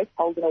 it's always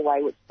told in a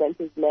way which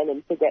centres men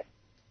and forgets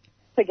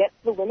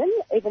the women,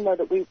 even though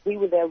that we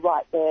were there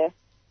right there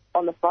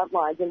on the front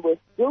lines, and we're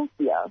still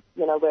here.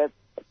 We're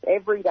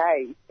every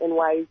day in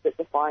ways that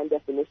define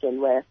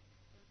definition, where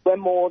we're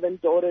more than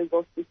daughters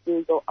or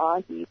sisters or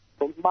aunties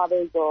or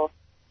mothers or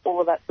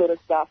all of that sort of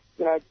stuff.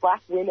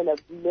 Black women are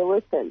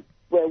militants.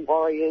 We're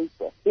warriors,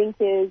 we're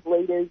thinkers,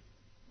 leaders,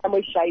 and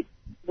we shape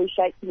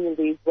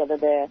communities, whether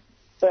they're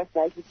First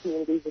Nations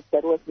communities or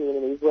settler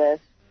communities.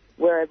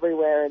 We're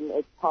everywhere, and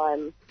it's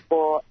time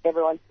for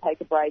everyone to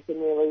take a break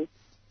and really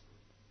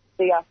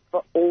see us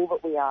for all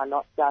that we are,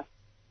 not just,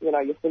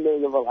 your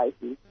familiar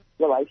relation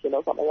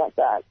or something like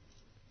that.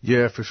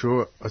 Yeah, for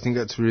sure. I think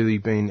that's really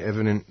been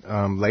evident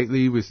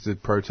lately with the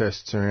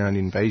protests around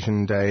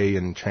Invasion Day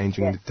and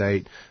changing the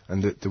date,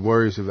 and the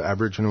warriors of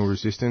Aboriginal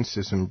resistance.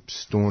 There's some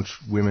staunch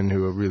women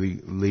who are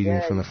really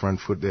leading from the front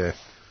foot there.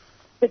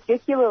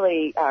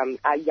 Particularly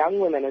our young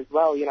women as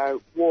well.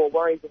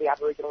 Warriors of the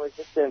Aboriginal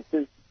resistance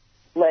is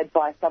led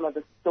by some of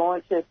the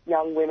staunchest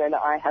young women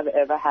I have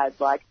ever had,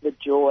 like the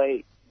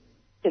joy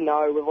to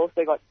know. We've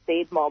also got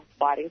Seed Mob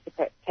fighting to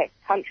protect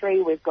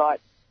country. We've got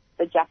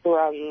the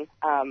Djapurrung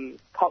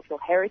Cultural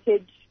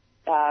Heritage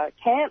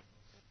Camp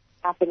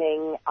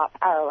happening up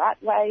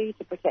Ararat Way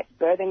to protect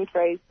birthing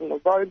trees from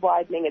the road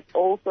widening. It's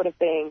all sort of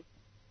being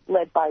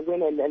led by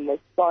women, and there's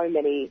so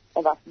many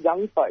of us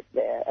young folk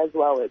there as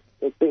well.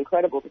 It's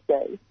incredible to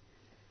see.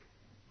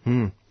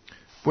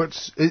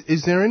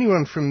 Is there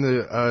anyone from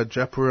the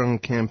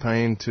Djapurrung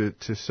campaign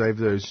to save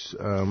those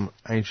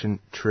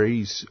ancient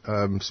trees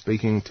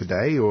speaking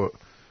today, or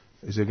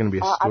is there going to be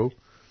a stall? I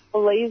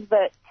believe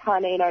that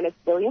Carneen Onus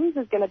Williams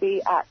is going to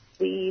be at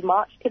the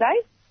march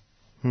today.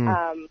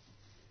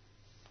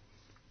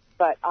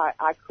 But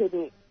I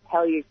couldn't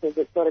tell you because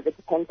it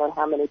depends on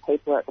how many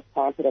people are at the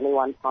camp at any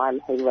one time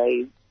who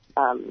leave.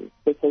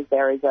 because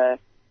there is a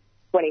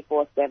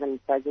 24/7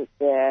 presence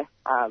there.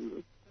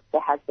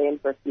 There has been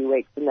for a few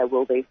weeks, and there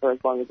will be for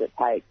as long as it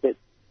takes. It's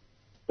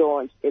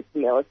staunch, it's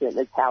militant,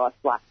 it's how us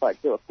black folk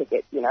do a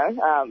picket, you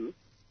know.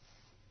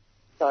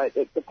 So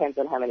it depends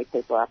on how many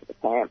people are up at the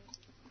camp.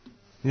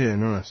 Yeah,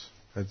 nice.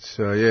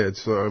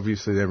 It's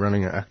obviously they're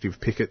running an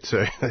active picket,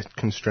 so that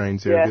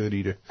constrains their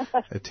ability to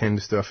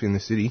attend stuff in the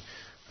city.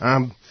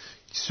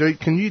 So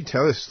can you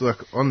tell us,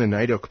 like on the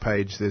NAIDOC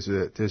page, there's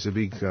a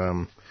big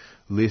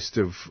list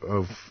of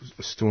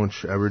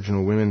staunch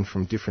Aboriginal women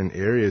from different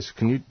areas.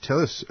 Can you tell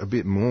us a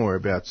bit more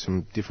about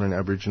some different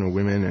Aboriginal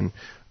women and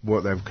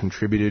what they've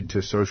contributed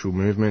to social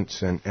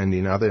movements and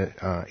in other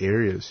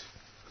areas?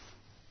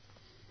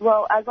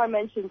 Well, as I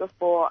mentioned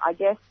before, I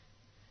guess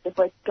if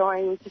we're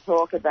going to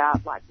talk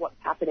about like what's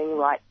happening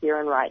right here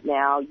and right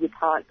now, you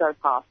can't go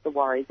past the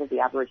worries of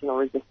the Aboriginal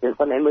resistance.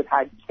 I mean, we've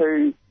had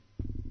two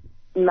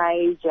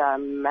major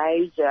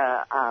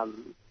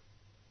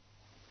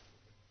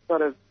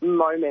sort of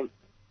moments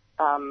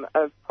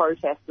of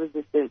protest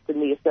resistance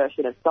and the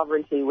assertion of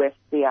sovereignty with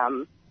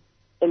the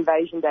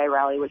Invasion Day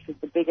rally, which was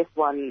the biggest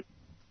one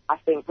I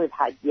think we've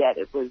had yet.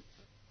 It was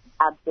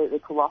absolutely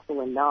colossal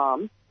in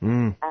Naarm.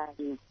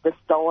 And the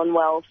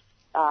Stolenwell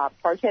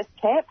protest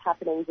camp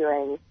happening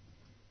during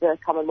the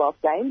Commonwealth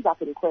Games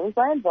up in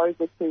Queensland. Those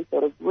were two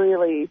sort of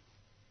really,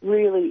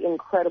 really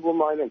incredible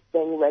moments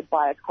being led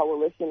by a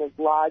coalition of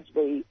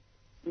largely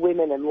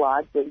women and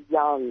largely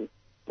young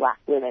black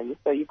women.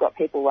 So you've got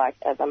people like,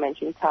 as I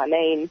mentioned,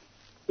 Tarneen,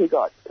 who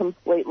got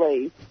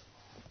completely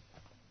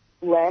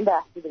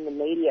lambasted in the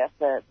media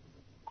for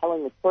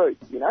telling the truth,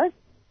 you know,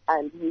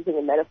 and using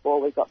a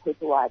metaphor. We've got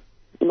people like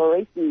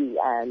Marisi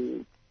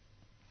and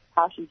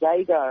Tashi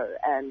Jago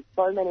and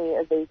so many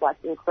of these like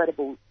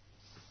incredible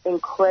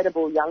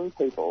young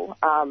people.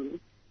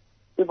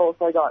 We've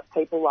also got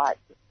people like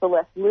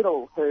Celeste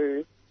Little,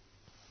 who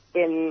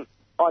through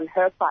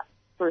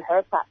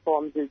her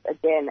platforms is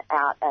again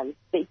out and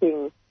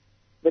speaking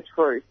the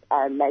truth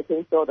and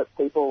making sure that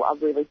people are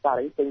really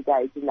starting to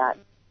engage in that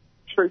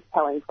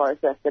truth-telling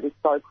process that is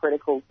so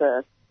critical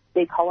to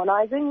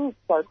decolonising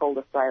so-called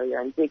Australia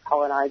and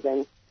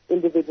decolonising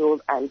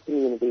individuals and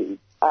communities.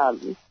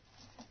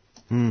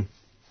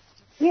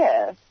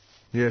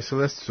 Yeah, so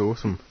that's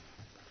awesome.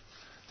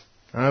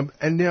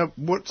 And now,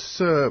 what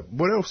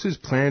else is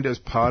planned as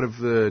part of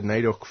the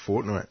NAIDOC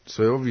fortnight?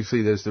 So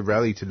obviously there's the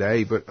rally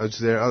today, but is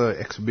there other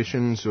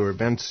exhibitions or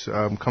events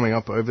coming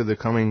up over the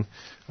coming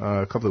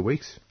couple of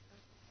weeks?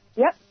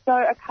 Yep, so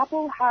a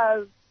couple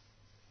have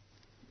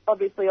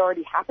obviously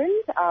already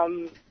happened.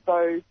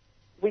 So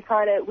we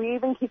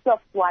even kicked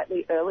off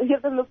slightly earlier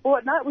than the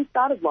fortnight. We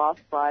started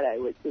last Friday,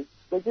 which is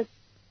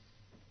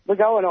we're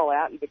going all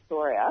out in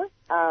Victoria.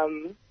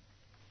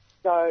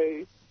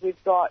 So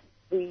we've got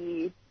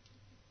the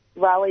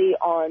rally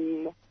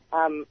on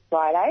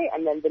Friday,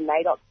 and then the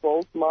NAIDOC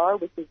Ball tomorrow,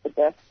 which is the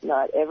best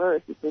night ever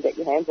if you can get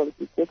your hands on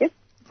some tickets.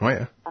 Oh,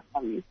 yeah.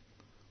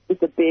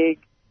 It's a big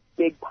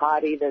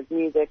party. There's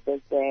music,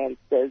 there's dance,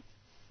 there's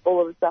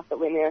all of the stuff that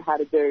we know how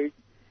to do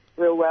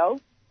real well.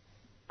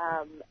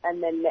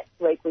 And then next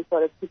week we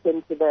sort of kick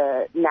into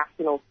the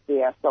national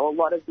sphere. So a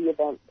lot of the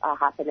events are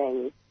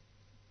happening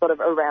sort of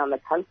around the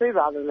country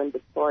rather than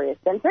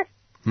Victoria-centric.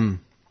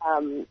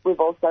 We've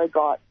also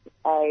got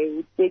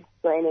a big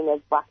screening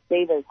of Black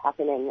Divas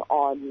happening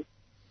on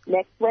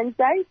next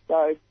Wednesday.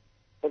 So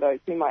for those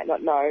who might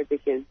not know,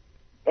 because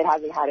it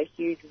hasn't had a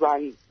huge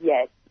run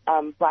yet,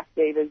 Black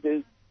Divas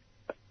is,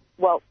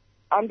 well,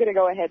 I'm going to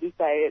go ahead and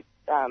say it's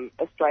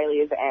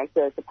Australia's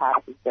answer to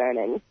Paris is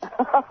Burning.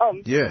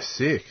 Yeah,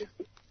 sick.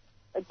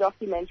 A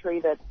documentary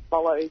that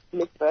follows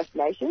Miss First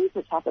Nations,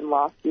 which happened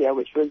last year,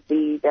 which was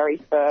the very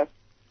first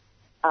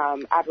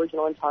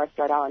Aboriginal and Torres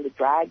Strait Islander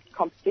drag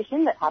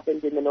competition that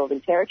happened in the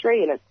Northern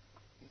Territory, and it's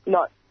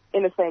not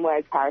in the same way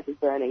as Paris is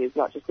Burning. It's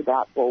not just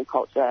about ball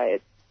culture.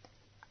 It's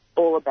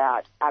all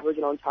about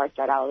Aboriginal and Torres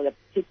Strait Islander,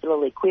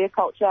 particularly queer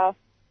culture,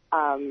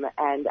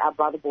 and our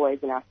brother boys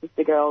and our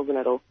sister girls, and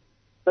it'll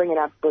bring an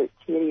absolute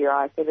tear to your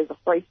eyes. So there's a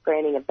free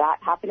screening of that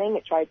happening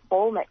at Trades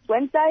Hall next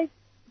Wednesday.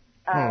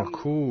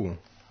 Cool.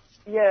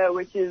 Yeah,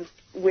 which is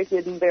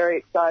wicked and very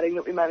exciting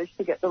that we managed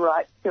to get the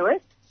rights to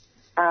it.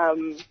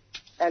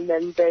 And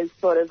then there's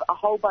sort of a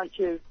whole bunch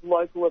of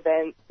local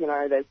events, you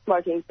know, there's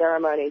smoking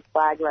ceremonies,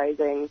 flag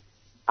raising,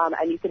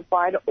 and you can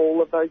find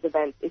all of those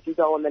events if you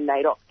go on the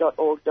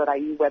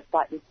naidoc.org.au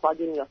website and plug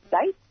in your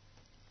state,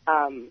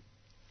 and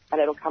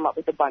it'll come up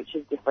with a bunch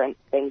of different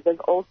things. There's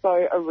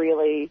also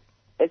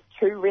there's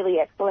two really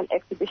excellent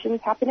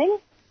exhibitions happening.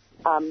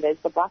 There's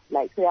the Black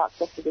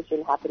Matriarchs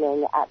exhibition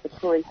happening at the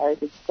Koori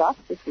Heritage Trust,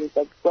 just in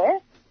Beg Square,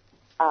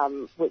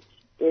 which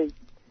is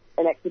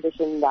an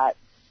exhibition that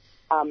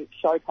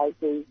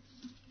showcases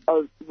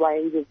a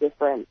range of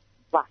different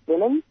black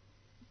women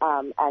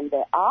and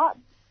their art.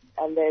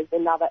 And there's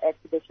another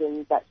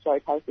exhibition that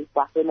showcases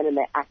black women and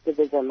their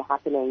activism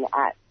happening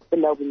at the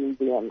Melbourne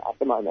Museum at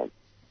the moment.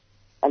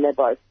 And they're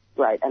both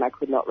great, and I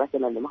could not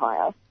recommend them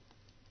higher.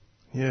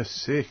 Yeah,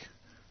 sick.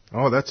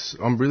 Oh,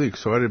 I'm really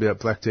excited about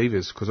Black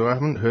Divas, because I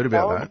haven't heard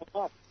about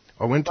that.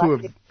 I went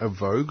to a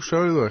Vogue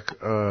show like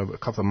a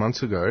couple of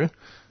months ago,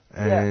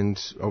 and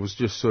I was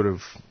just sort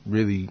of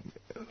really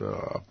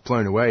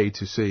blown away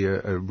to see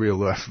a real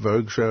life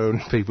Vogue show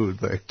and people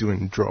like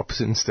doing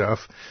drops and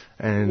stuff.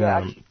 And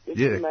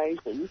it's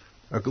amazing.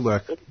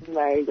 Like it's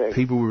amazing.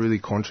 People were really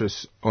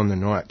conscious on the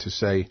night to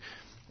say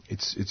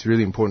it's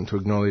really important to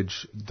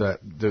acknowledge that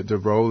the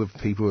role of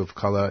people of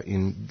colour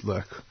in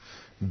like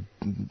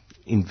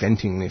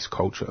inventing this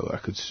culture,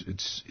 like it's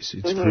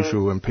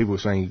crucial. And people were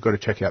saying you've got to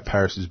check out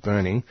Paris is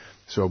Burning.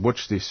 So I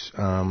watched this.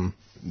 Black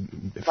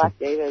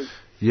Divas.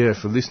 Yeah,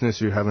 for listeners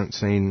who haven't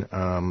seen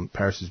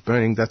Paris is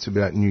Burning, that's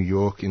about New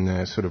York in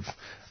the sort of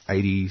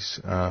 80s,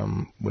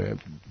 where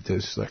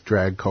there's like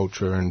drag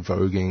culture and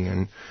voguing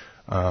and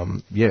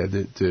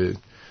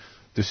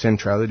the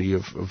centrality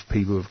of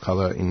people of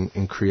colour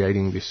in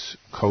creating this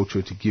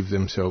culture to give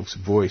themselves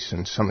voice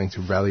and something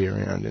to rally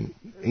around, and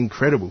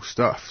incredible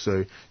stuff.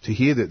 So to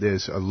hear that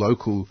there's a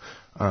local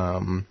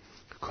kind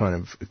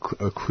of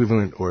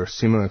equivalent or a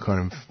similar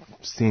kind of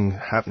thing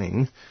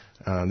happening,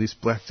 this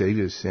Black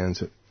Divas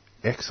sounds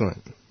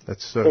excellent.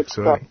 That's so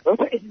exciting.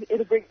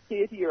 It'll bring a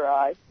tear to your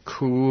eye.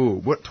 Cool.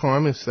 What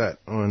time is that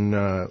on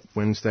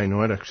Wednesday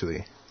night,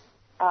 actually?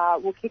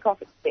 We'll kick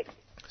off at 6.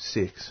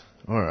 6.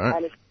 All right.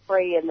 And it's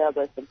free, and there'll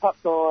be some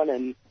popcorn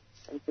and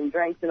some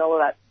drinks and all of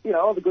that, you know,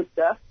 all the good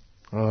stuff.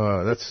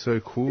 Oh, that's so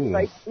cool.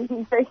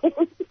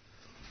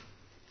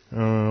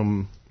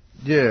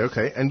 Yeah,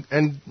 okay.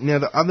 And now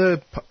the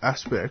other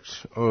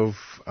aspect of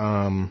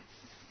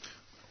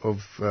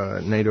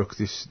NAIDOC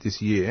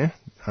this year,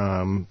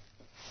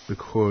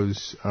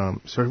 because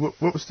sorry,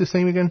 what was the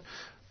theme again?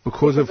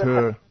 Because of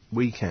her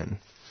weekend.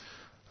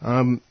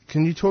 Can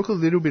you talk a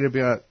little bit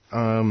about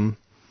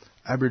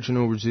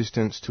Aboriginal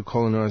resistance to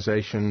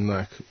colonisation,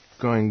 like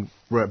going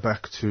right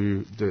back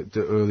to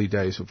the early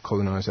days of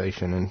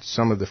colonisation and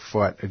some of the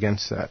fight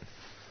against that,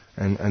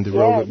 and the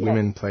role that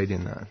women played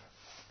in that?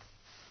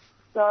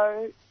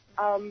 So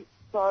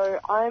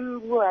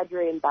I'm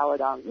Wiradjuri and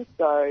Balladung.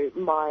 So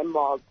my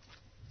mob,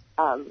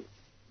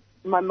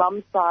 my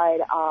mum's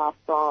side are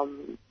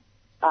from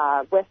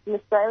Western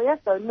Australia,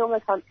 so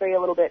Noongar country, a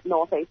little bit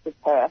northeast of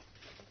Perth,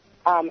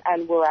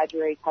 and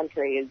Wiradjuri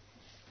country is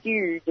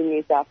huge in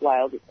New South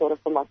Wales. It's sort of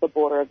from like the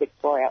border of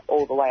Victoria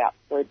all the way up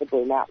through the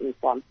Blue Mountains,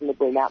 from the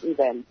Blue Mountains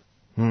end.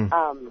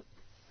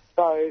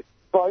 So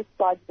both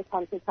sides of the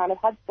country kind of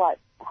had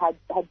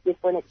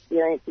different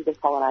experiences of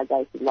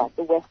colonisation. Like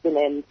the western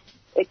end,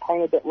 it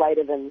came a bit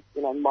later than,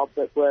 you know, mobs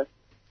that were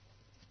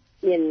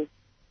in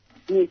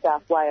New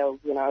South Wales.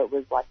 You know, it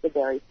was like the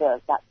very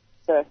first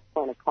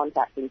point of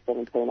contact in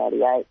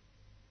 1788.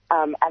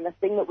 And the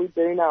thing that we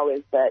do know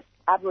is that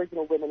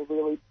Aboriginal women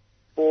really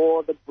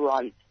bore the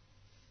brunt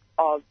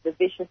of the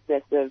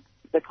viciousness of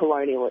the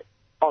colonial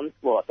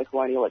onslaught, the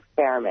colonial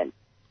experiment.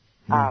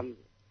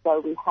 So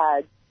we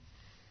had,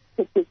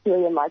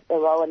 particularly in like the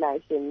Roa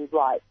Nation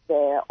right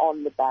there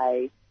on the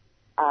bay,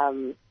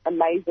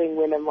 amazing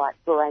women like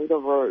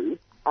Barangaroo,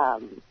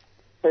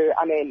 who,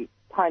 I mean,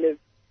 kind of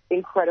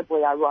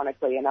incredibly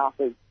ironically enough,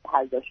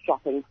 has a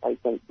shopping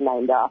precinct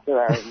named after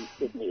her in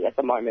Sydney at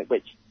the moment,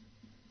 which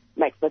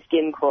makes my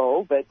skin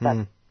crawl, but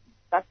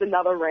that's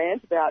another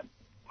rant about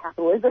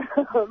capitalism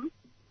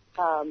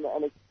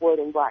and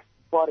exploiting black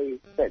bodies.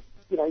 But,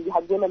 you know, you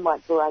had women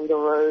like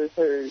Barangaroo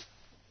who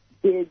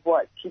did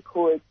what she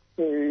could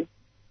to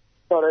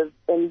sort of,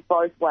 in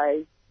both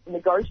ways,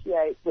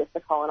 negotiate with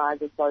the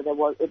colonisers so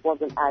it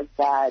wasn't as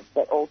bad,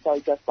 but also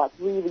just like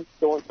really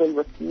staunchly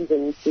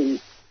refusing to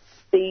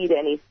cede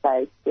any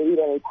space, cede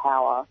any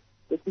power,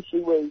 because she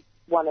was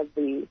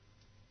the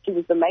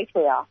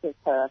matriarch of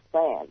her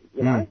clan,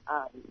 you know,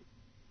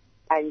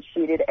 and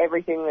she did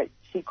everything that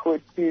she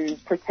could to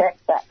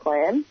protect that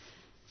clan,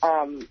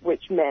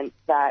 which meant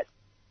that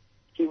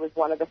she was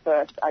one of the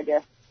first, I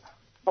guess,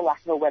 for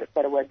lack of a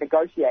better word,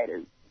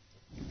 negotiators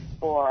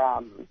for,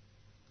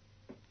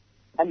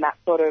 and that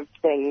sort of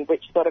thing,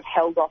 which sort of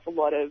held off a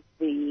lot of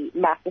the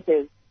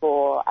massacres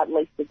for at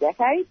least a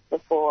decade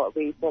before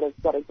we sort of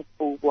got into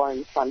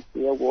full-blown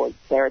frontier war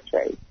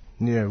territory.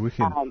 Yeah,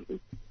 wicked.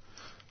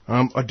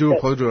 I do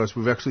apologise.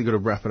 We've actually got to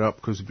wrap it up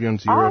because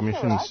Beyond Zero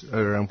emissions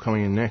are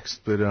coming in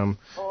next. But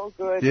all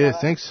good. Yeah,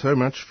 thanks so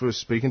much for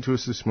speaking to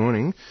us this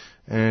morning,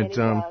 and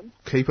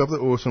keep up the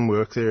awesome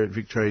work there at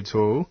Vic Trades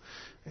Hall.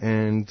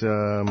 And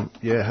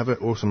have an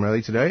awesome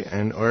rally today.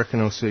 And I reckon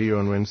I'll see you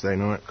on Wednesday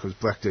night because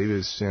Black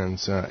Divas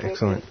sounds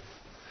excellent.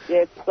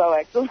 Yeah, it's so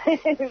excellent.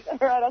 All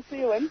right, I'll see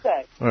you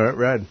Wednesday. All right,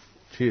 rad.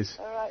 Cheers.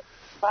 All right,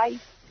 bye.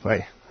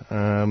 Bye.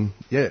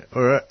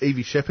 All right,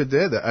 Evie Shepherd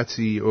there, the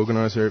ATSI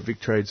organiser at Vic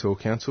Trades Hall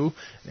Council.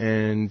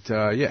 And,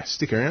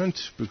 stick around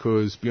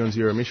because Beyond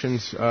Zero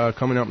Emissions are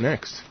coming up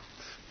next.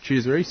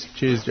 Cheers, Reese.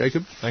 Cheers,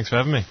 Jacob. Thanks for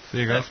having me. See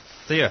you guys.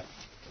 See ya.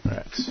 All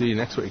right, see you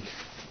next week.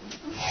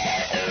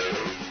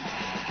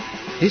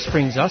 This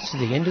brings us to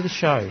the end of the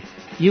show.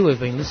 You have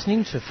been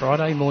listening to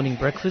Friday Morning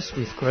Breakfast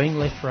with Green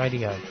Left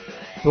Radio.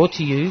 Brought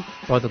to you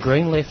by the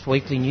Green Left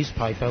Weekly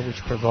newspaper,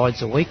 which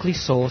provides a weekly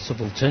source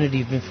of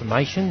alternative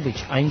information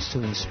which aims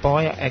to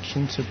inspire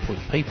action to put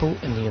people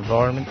and the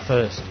environment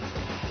first.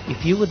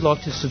 If you would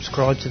like to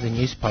subscribe to the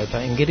newspaper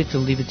and get it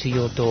delivered to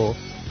your door,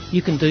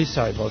 you can do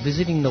so by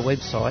visiting the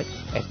website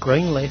at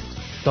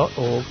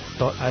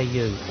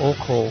greenleft.org.au or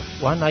call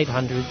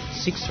 1800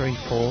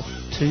 634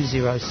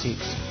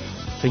 206.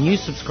 For new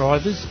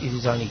subscribers, it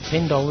is only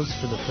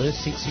 $10 for the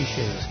first 6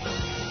 issues.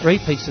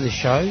 Repeats of the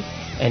show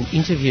and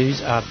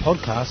interviews are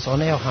podcasts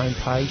on our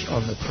homepage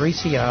on the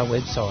 3CR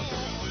website.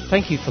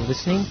 Thank you for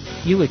listening.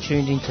 You are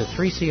tuned into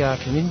 3CR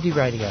Community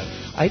Radio,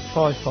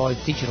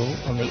 855 digital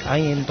on the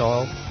AM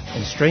dial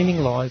and streaming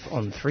live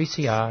on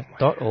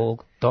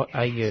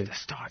 3cr.org.au.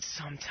 Start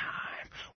sometime.